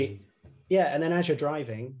routine. Yeah. And then as you're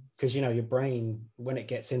driving, because your brain, when it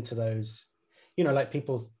gets into those, like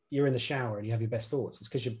people, you're in the shower and you have your best thoughts. It's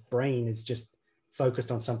because your brain is just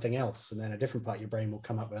focused on something else. And then a different part of your brain will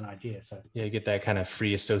come up with an idea. So yeah, you get that kind of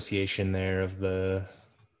free association there of the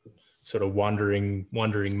sort of wandering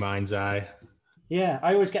mind's eye. Yeah.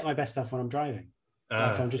 I always get my best stuff when I'm driving.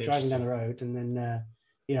 Like I'm just driving down the road and then,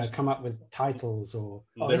 come up with titles or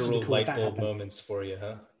literal light bulb moments for you,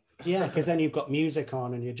 huh? Yeah. Cause then you've got music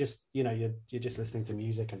on and you're just, you're just listening to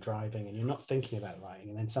music and driving and you're not thinking about writing.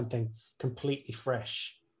 And then something completely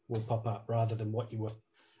fresh will pop up rather than what you were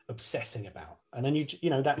obsessing about. And then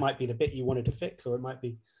that might be the bit you wanted to fix, or it might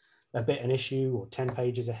be a bit an issue or 10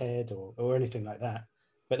 pages ahead or anything like that.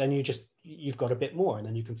 But then you've got a bit more and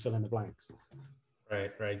then you can fill in the blanks.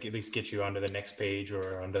 Right. At least get you onto the next page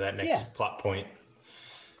or onto that next plot point.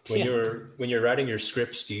 When you're writing your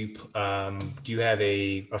scripts, do you have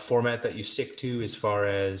a format that you stick to as far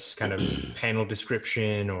as kind of panel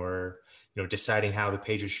description or deciding how the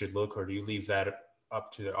pages should look, or do you leave that up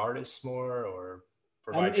to the artists more, or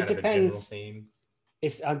provide kind of a general theme?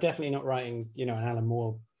 I'm definitely not writing, an Alan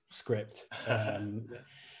Moore script.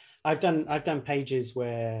 I've done pages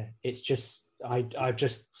where it's just I've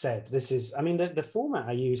just said this is. I mean, the format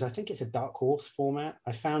I use, I think it's a Dark Horse format.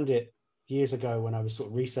 I found it years ago when I was sort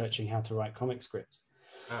of researching how to write comic scripts.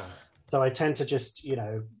 So I tend to just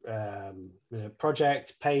the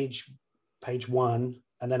project page 1,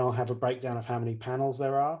 and then I'll have a breakdown of how many panels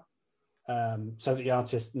there are. So that the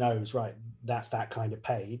artist knows, right, that's that kind of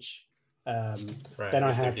page. Then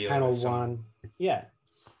I have panel 1. Yeah.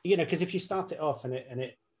 Because if you start it off and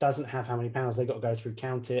it doesn't have how many panels, they've got to go through,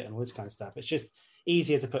 count it and all this kind of stuff. It's just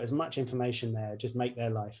easier to put as much information there, just make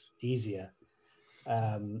their life easier.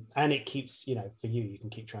 And it keeps, for you can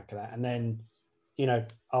keep track of that. And then,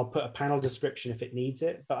 I'll put a panel description if it needs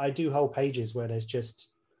it, but I do whole pages where there's just,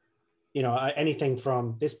 anything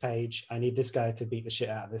from this page, I need this guy to beat the shit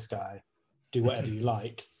out of this guy, do whatever you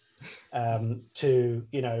like, to,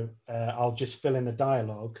 I'll just fill in the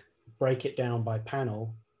dialogue, break it down by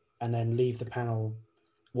panel, and then leave the panel,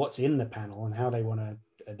 what's in the panel and how they want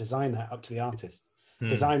to design that up to the artist.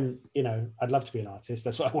 Because I'm, I'd love to be an artist.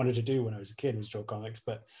 That's what I wanted to do when I was a kid, was draw comics.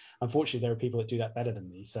 But unfortunately, there are people that do that better than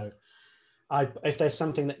me. So if there's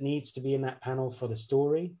something that needs to be in that panel for the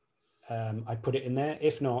story, I put it in there.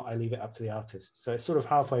 If not, I leave it up to the artist. So it's sort of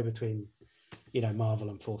halfway between, Marvel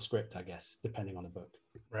and full script, I guess, depending on the book.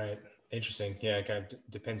 Right. Interesting. Yeah, it kind of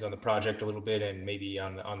depends on the project a little bit, and maybe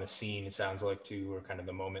on the scene, it sounds like too, or kind of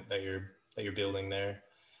the moment that you're building there.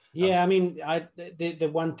 Yeah, I mean, the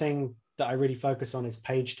one thing that I really focus on is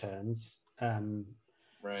page turns,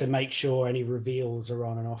 to make sure any reveals are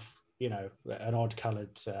on and off, an odd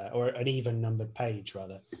colored or an even numbered page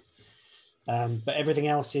rather. But everything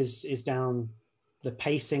else is down the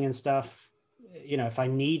pacing and stuff. If I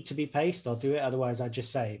need to be paced, I'll do it. Otherwise, I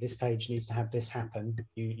just say this page needs to have this happen.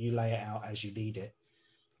 You lay it out as you need it,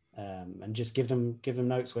 and just give them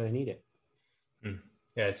notes where they need it.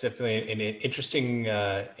 Yeah, it's definitely an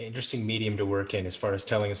interesting medium to work in as far as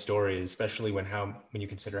telling a story, especially when you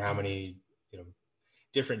consider how many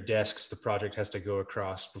different desks the project has to go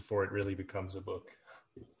across before it really becomes a book.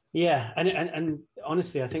 Yeah, and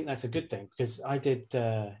honestly, I think that's a good thing, because I did,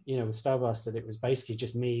 with Star Bastard, it was basically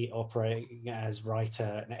just me operating as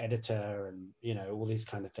writer and editor and all these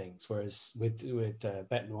kind of things. Whereas with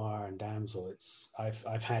Bête Noire and Damsel,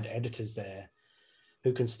 I've had editors there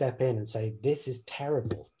who can step in and say, this is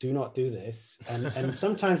terrible, do not do this. And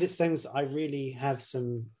sometimes it's things that I really have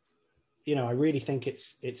some, I really think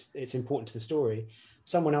it's important to the story.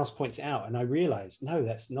 Someone else points it out and I realize, no,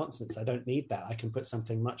 that's nonsense. I don't need that. I can put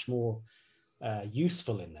something much more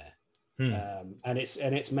useful in there. And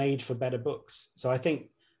it's made for better books. So I think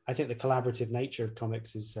the collaborative nature of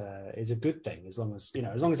comics is a good thing, as long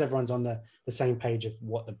as everyone's on the same page of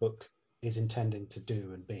what the book is intending to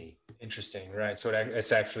do and be. Interesting, right? So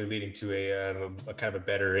it's actually leading to a kind of a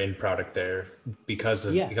better end product there because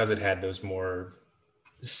it had those more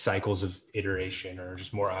cycles of iteration or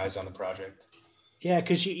just more eyes on the project. Yeah,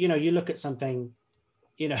 because you look at something,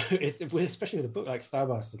 especially with a book like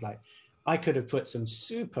Starbastard, like I could have put some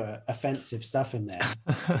super offensive stuff in there.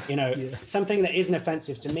 Something that isn't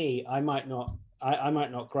offensive to me, I might not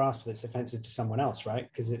grasp that it's offensive to someone else, right?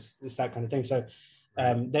 Because it's that kind of thing. So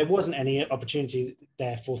there wasn't any opportunities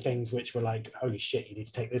there for things which were like, holy shit, you need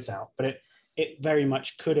to take this out. But it very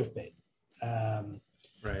much could have been.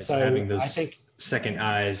 Right. So having those second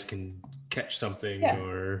eyes can catch something,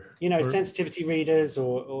 or sensitivity readers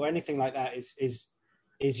or anything like that is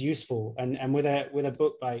useful. And with a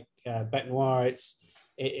book like Bête Noire,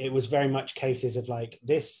 it was very much cases of like,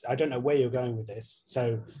 this, I don't know where you're going with this,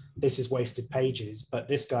 so this is wasted pages, but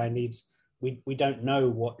this guy needs, we don't know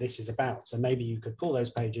what this is about, so maybe you could pull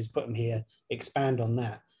those pages, put them here, expand on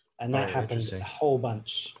that. And that happened a whole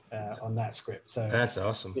bunch on that script. So that's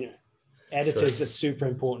awesome. Editors are super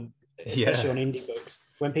important, especially on indie books.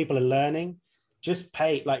 When people are learning, just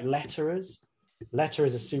pay, like letterers are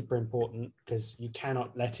super important, because you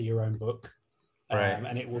cannot letter your own book.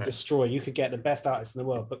 And it will destroy. You could get the best artist in the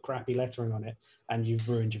world, but crappy lettering on it, and you've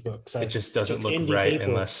ruined your book. So it just doesn't look right people,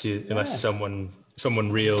 unless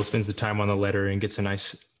someone real spends the time on the letter and gets a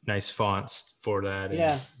nice fonts for that.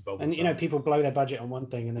 And people blow their budget on one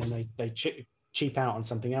thing and then they cheap out on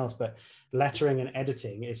something else. But lettering and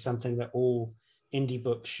editing is something that all indie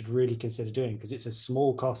books should really consider doing, because it's a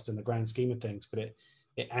small cost in the grand scheme of things, but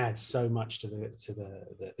it adds so much to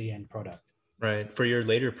the end product. Right. For your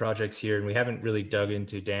later projects here, and we haven't really dug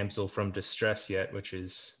into Damsel from Distress yet, which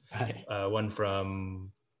is one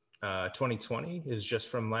from 2020, is just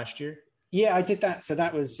from last year. Yeah, I did that. So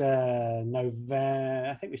that was November.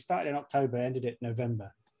 I think we started in October, ended it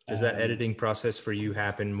November. Does that editing process for you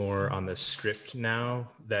happen more on the script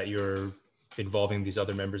now that you're involving these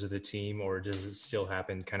other members of the team, or does it still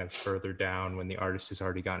happen kind of further down when the artist has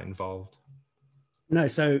already gotten involved? No,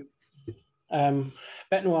 so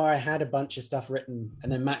Bête Noire, I had a bunch of stuff written,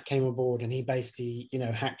 and then Matt came aboard and he basically,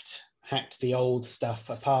 hacked the old stuff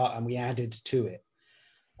apart and we added to it.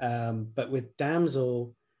 But with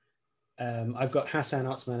Damsel, I've got Hassan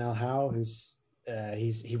Otsman Al-How, who's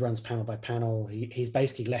he runs panel by panel. He's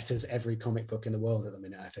basically letters every comic book in the world at the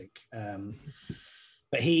minute, I think.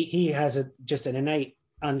 But he has just an innate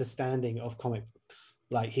understanding of comic books.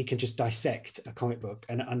 Like, he can just dissect a comic book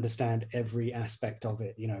and understand every aspect of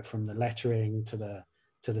it, from the lettering to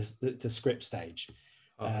the script stage.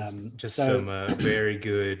 Some very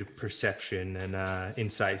good perception and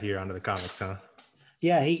insight here onto the comics, huh?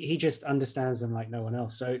 Yeah, he just understands them like no one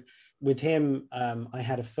else. So with him, I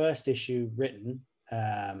had a first issue written,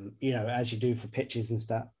 as you do for pitches and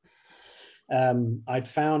stuff. I'd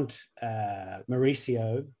found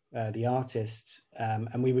Mauricio, the artist,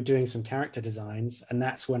 and we were doing some character designs, and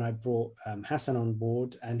that's when I brought Hassan on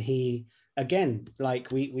board. And he, again,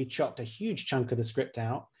 like we chopped a huge chunk of the script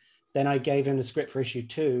out. Then I gave him the script for issue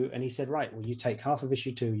 2, and he said, right, well, you take half of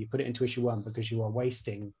issue 2, you put it into issue 1, because you are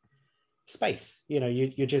wasting space.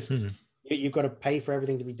 You're just you've got to pay for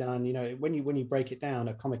everything to be done. When you break it down,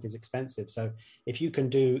 a comic is expensive. So if you can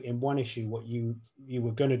do in one issue what you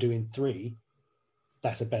were going to do in 3,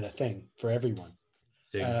 that's a better thing for everyone.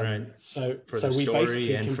 Right. So for the we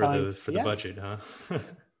story and for the budget, huh?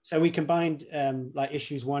 So we combined like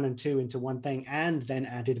issues 1 and 2 into one thing, and then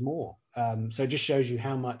added more. So it just shows you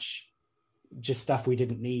how much just stuff we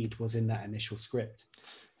didn't need was in that initial script.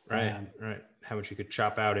 Right. How much you could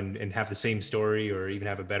chop out and have the same story, or even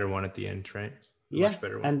have a better one at the end, right? Much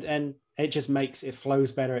better one. And it just it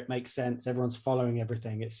flows better. It makes sense. Everyone's following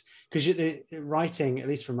everything. It's because the writing, at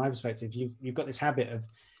least from my perspective, you've got this habit of,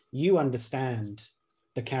 you understand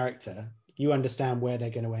the character, you understand where they're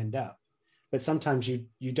going to end up, but sometimes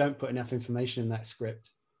you don't put enough information in that script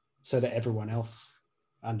so that everyone else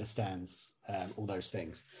understands all those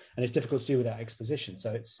things, and it's difficult to do without exposition.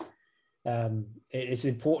 So it's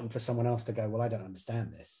important for someone else to go, well, I don't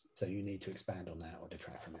understand this, so you need to expand on that or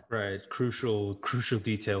detract from it. Right. Crucial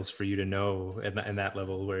details for you to know at that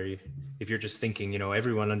level, where if you're just thinking,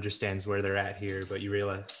 everyone understands where they're at here, but you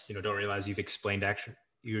realize, don't realize you've explained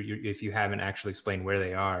if you haven't actually explained where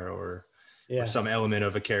they are, or Yeah. some element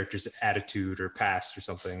of a character's attitude or past or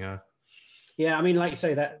something. Yeah, I mean, like you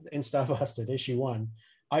say, that in Star Bastard issue 1,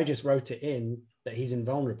 I just wrote it in that he's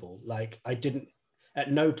invulnerable. Like, I didn't,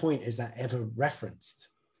 at no point is that ever referenced.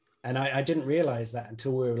 And I didn't realize that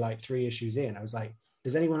until we were like 3 issues in. I was like,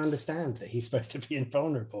 does anyone understand that he's supposed to be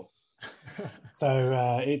invulnerable?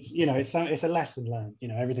 So it's, you know, it's a lesson learned. You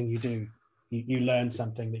know, everything you do, you learn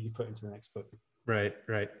something that you put into the next book. Right.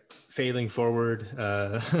 Failing forward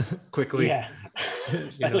quickly. Yeah,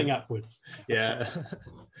 failing upwards. Yeah.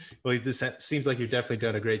 Well, this seems like you've definitely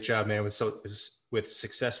done a great job, man, with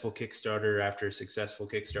successful Kickstarter after successful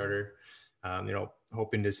Kickstarter. You know,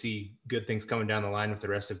 hoping to see good things coming down the line with the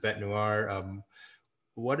rest of Bet Noir.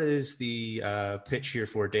 What is the pitch here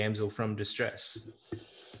for Damsel from Distress?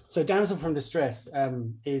 So Damsel from Distress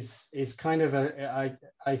is kind of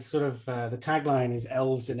I sort of the tagline is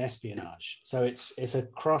elves in espionage. So it's a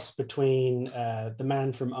cross between The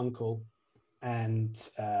Man from U.N.C.L.E.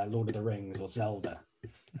 and Lord of the Rings or Zelda.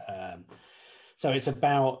 So it's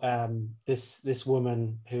about this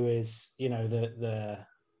woman who is, you know,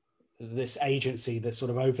 this agency that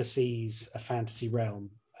sort of oversees a fantasy realm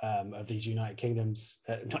of these United Kingdoms.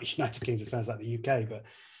 Not United Kingdom, sounds like the UK, but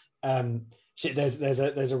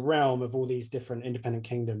there's a realm of all these different independent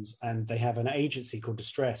kingdoms, and they have an agency called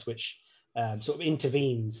Distress, which sort of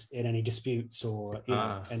intervenes in any disputes or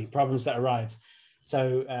any problems that arise.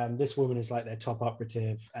 So this woman is like their top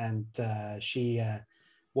operative, and she,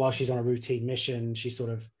 while she's on a routine mission,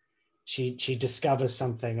 she discovers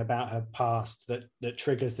something about her past that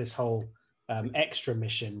triggers this whole extra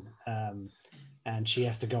mission, and she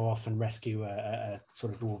has to go off and rescue a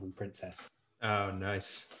sort of dwarven princess. Oh,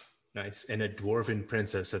 nice. And a dwarven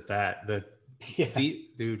princess at that.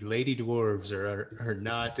 Dude, lady dwarves are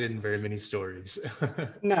not in very many stories.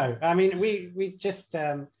 No, I mean, we just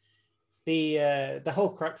the whole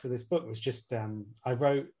crux of this book was just I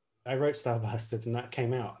wrote Star Bastard, and that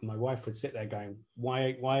came out, and my wife would sit there going,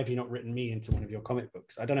 why have you not written me into one of your comic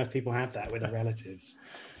books? I don't know if people have that with their relatives.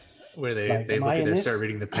 Where they look at start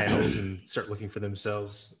reading the panels and start looking for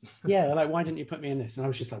themselves. Yeah, they're like, why didn't you put me in this? And I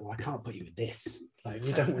was just like, well, I can't put you in this. Like,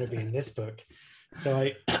 you don't want to be in this book. So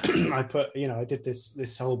I put, you know, I did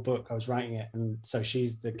this whole book. I was writing it, and so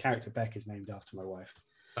the character Beck is named after my wife.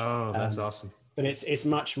 Oh, that's awesome. But it's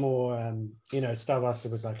much more, you know, Star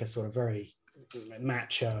Bastard was like a sort of very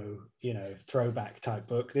macho, you know, throwback type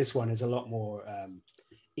book. This one is a lot more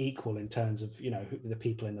equal in terms of, you know, the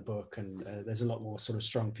people in the book, and there's a lot more sort of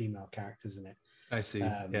strong female characters in it. I see.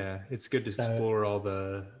 Yeah, it's good to explore all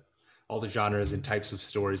the genres and types of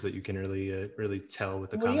stories that you can really tell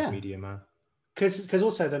with the comic medium. Because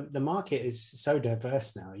also the market is so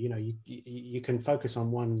diverse now. You know, you can focus on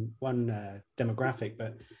one demographic,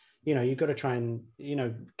 but you know, you've got to try and, you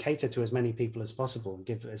know, cater to as many people as possible and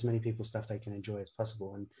give as many people stuff they can enjoy as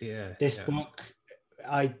possible. And this book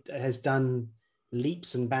has done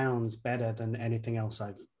leaps and bounds better than anything else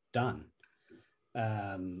I've done.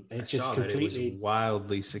 It was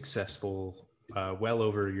wildly successful, well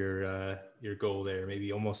over your goal there,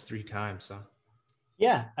 maybe almost 3 times. Huh?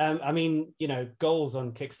 Yeah, I mean, you know, goals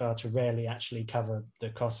on Kickstarter rarely actually cover the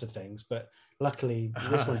cost of things, but luckily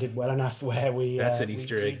this one did well enough where we. That's an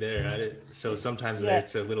Easter egg there. So sometimes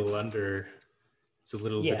it's a little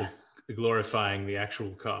bit of glorifying the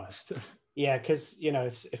actual cost. Yeah, because, you know,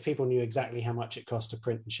 if people knew exactly how much it cost to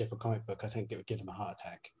print and ship a comic book, I think it would give them a heart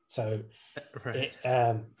attack. So, right.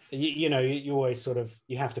 You know, you always sort of,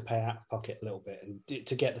 you have to pay out of pocket a little bit and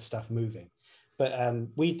to get the stuff moving. But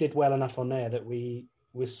we did well enough on there that we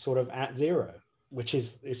was sort of at 0, which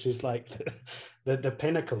is, it's just like the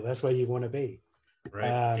pinnacle. That's where you want to be.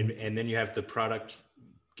 Right. And then you have the product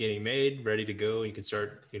getting made, ready to go. You can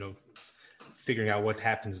start, you know, figuring out what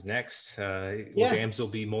happens next. Will Damsel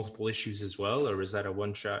be multiple issues as well, or is that a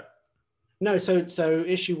one shot? No, so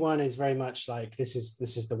issue 1 is very much like this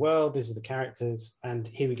is the world, this is the characters, and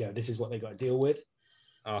here we go. This is what they got to deal with.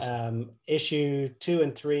 Awesome. Issue 2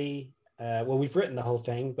 and 3. Well, we've written the whole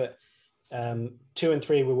thing, but 2 and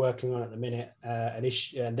 3 we're working on at the minute.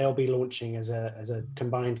 And they'll be launching as a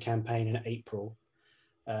combined campaign in April,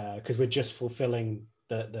 because we're just fulfilling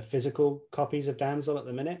the physical copies of Damsel at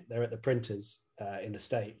the minute. They're at the printers in the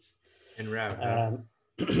States. En route.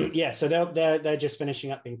 Yeah, so they're just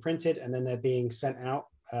finishing up being printed, and then they're being sent out.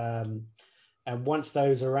 And once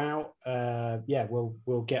those are out,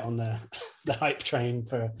 we'll get on the hype train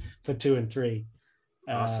for 2 and 3.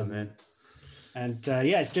 Awesome, man. And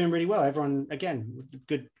it's doing really well. Everyone, again,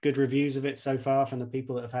 good reviews of it so far from the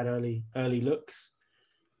people that have had early looks.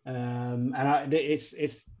 And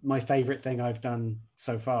it's my favorite thing I've done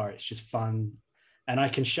so far. It's just fun. and I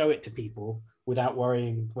can show it to people without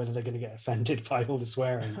worrying whether they're going to get offended by all the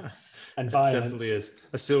swearing and violence. Definitely is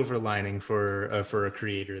a silver lining for a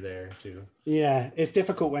creator there too. Yeah, it's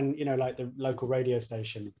difficult when, you know, like the local radio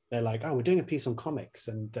station, they're like, oh, we're doing a piece on comics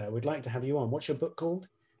and we'd like to have you on. What's your book called?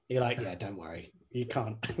 You're like, yeah, don't worry. You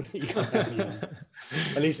can't have me on.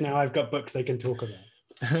 At least now I've got books they can talk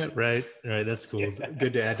about. Right. That's cool. Yeah.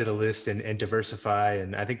 Good to add to the list and diversify.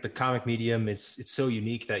 And I think the comic medium, it's so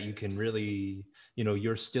unique that you can really, you know,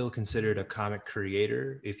 you're still considered a comic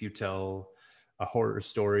creator if you tell a horror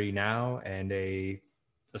story now and a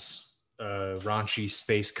raunchy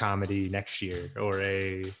space comedy next year, or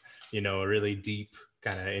a really deep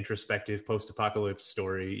kind of introspective post-apocalypse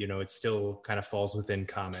story. You know, it still kind of falls within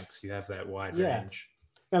comics. You have that wide range.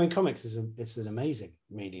 I mean, comics it's an amazing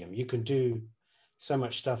medium. You can do so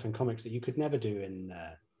much stuff in comics that you could never do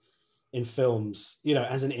in films, you know,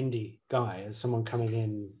 as an indie guy, as someone coming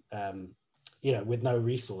in, you know, with no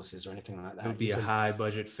resources or anything like that. It would be a high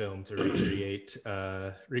budget film to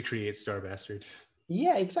recreate Star Bastard.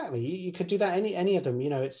 Yeah, exactly. You could do that, any of them. You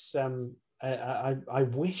know, it's I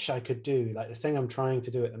wish I could do, like, the thing I'm trying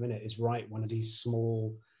to do at the minute is write one of these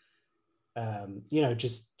small, you know,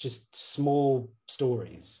 just small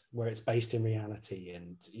stories where it's based in reality,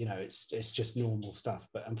 and, you know, it's just normal stuff.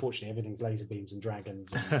 But unfortunately, everything's laser beams and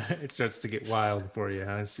dragons. And it starts to get wild for you,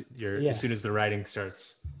 huh? As soon as the writing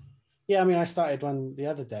starts. Yeah, I mean, I started one the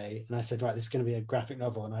other day, and I said, right, this is going to be a graphic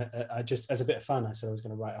novel, and I just, as a bit of fun, I said I was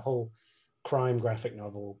going to write a whole crime graphic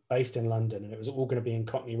novel based in London, and it was all going to be in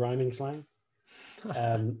Cockney rhyming slang.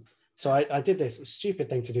 So I did this. It was a stupid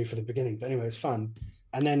thing to do for the beginning, but anyway, it was fun.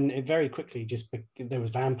 And then it very quickly there was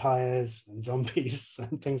vampires and zombies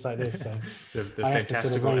and things like this. So the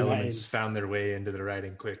fantastical elements found their way into the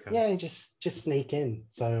writing quick. Huh? Yeah, just sneak in.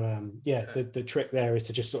 So the trick there is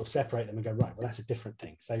to just sort of separate them and go, right, well, that's a different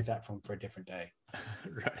thing. Save that for a different day.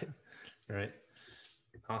 Right.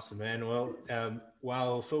 Awesome, man. Well,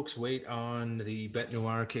 while folks wait on the Bet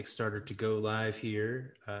Noir Kickstarter to go live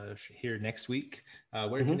here next week,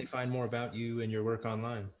 where can they find more about you and your work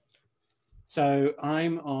online? So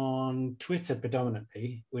I'm on Twitter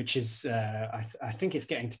predominantly, which is, I think it's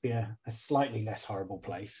getting to be a slightly less horrible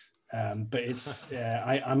place. But it's,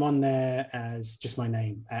 I'm on there as just my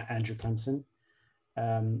name, at Andrew Clemson.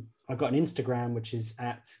 I've got an Instagram, which is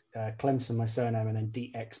at Clemson, my surname, and then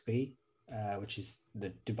DXB, which is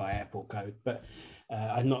the Dubai airport code. But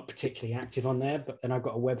I'm not particularly active on there. But then I've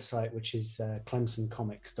got a website, which is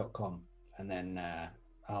clemsoncomics.com. And then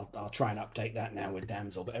I'll try and update that now with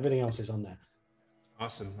Damsel, but everything else is on there.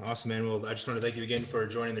 Awesome, man. Well, I just want to thank you again for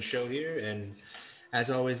joining the show here. And as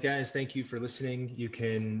always, guys, thank you for listening. You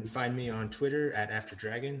can find me on Twitter at After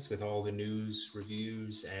Dragons with all the news,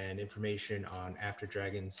 reviews, and information on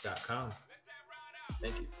afterdragons.com.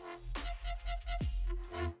 Thank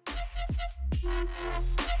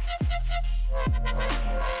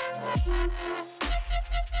you.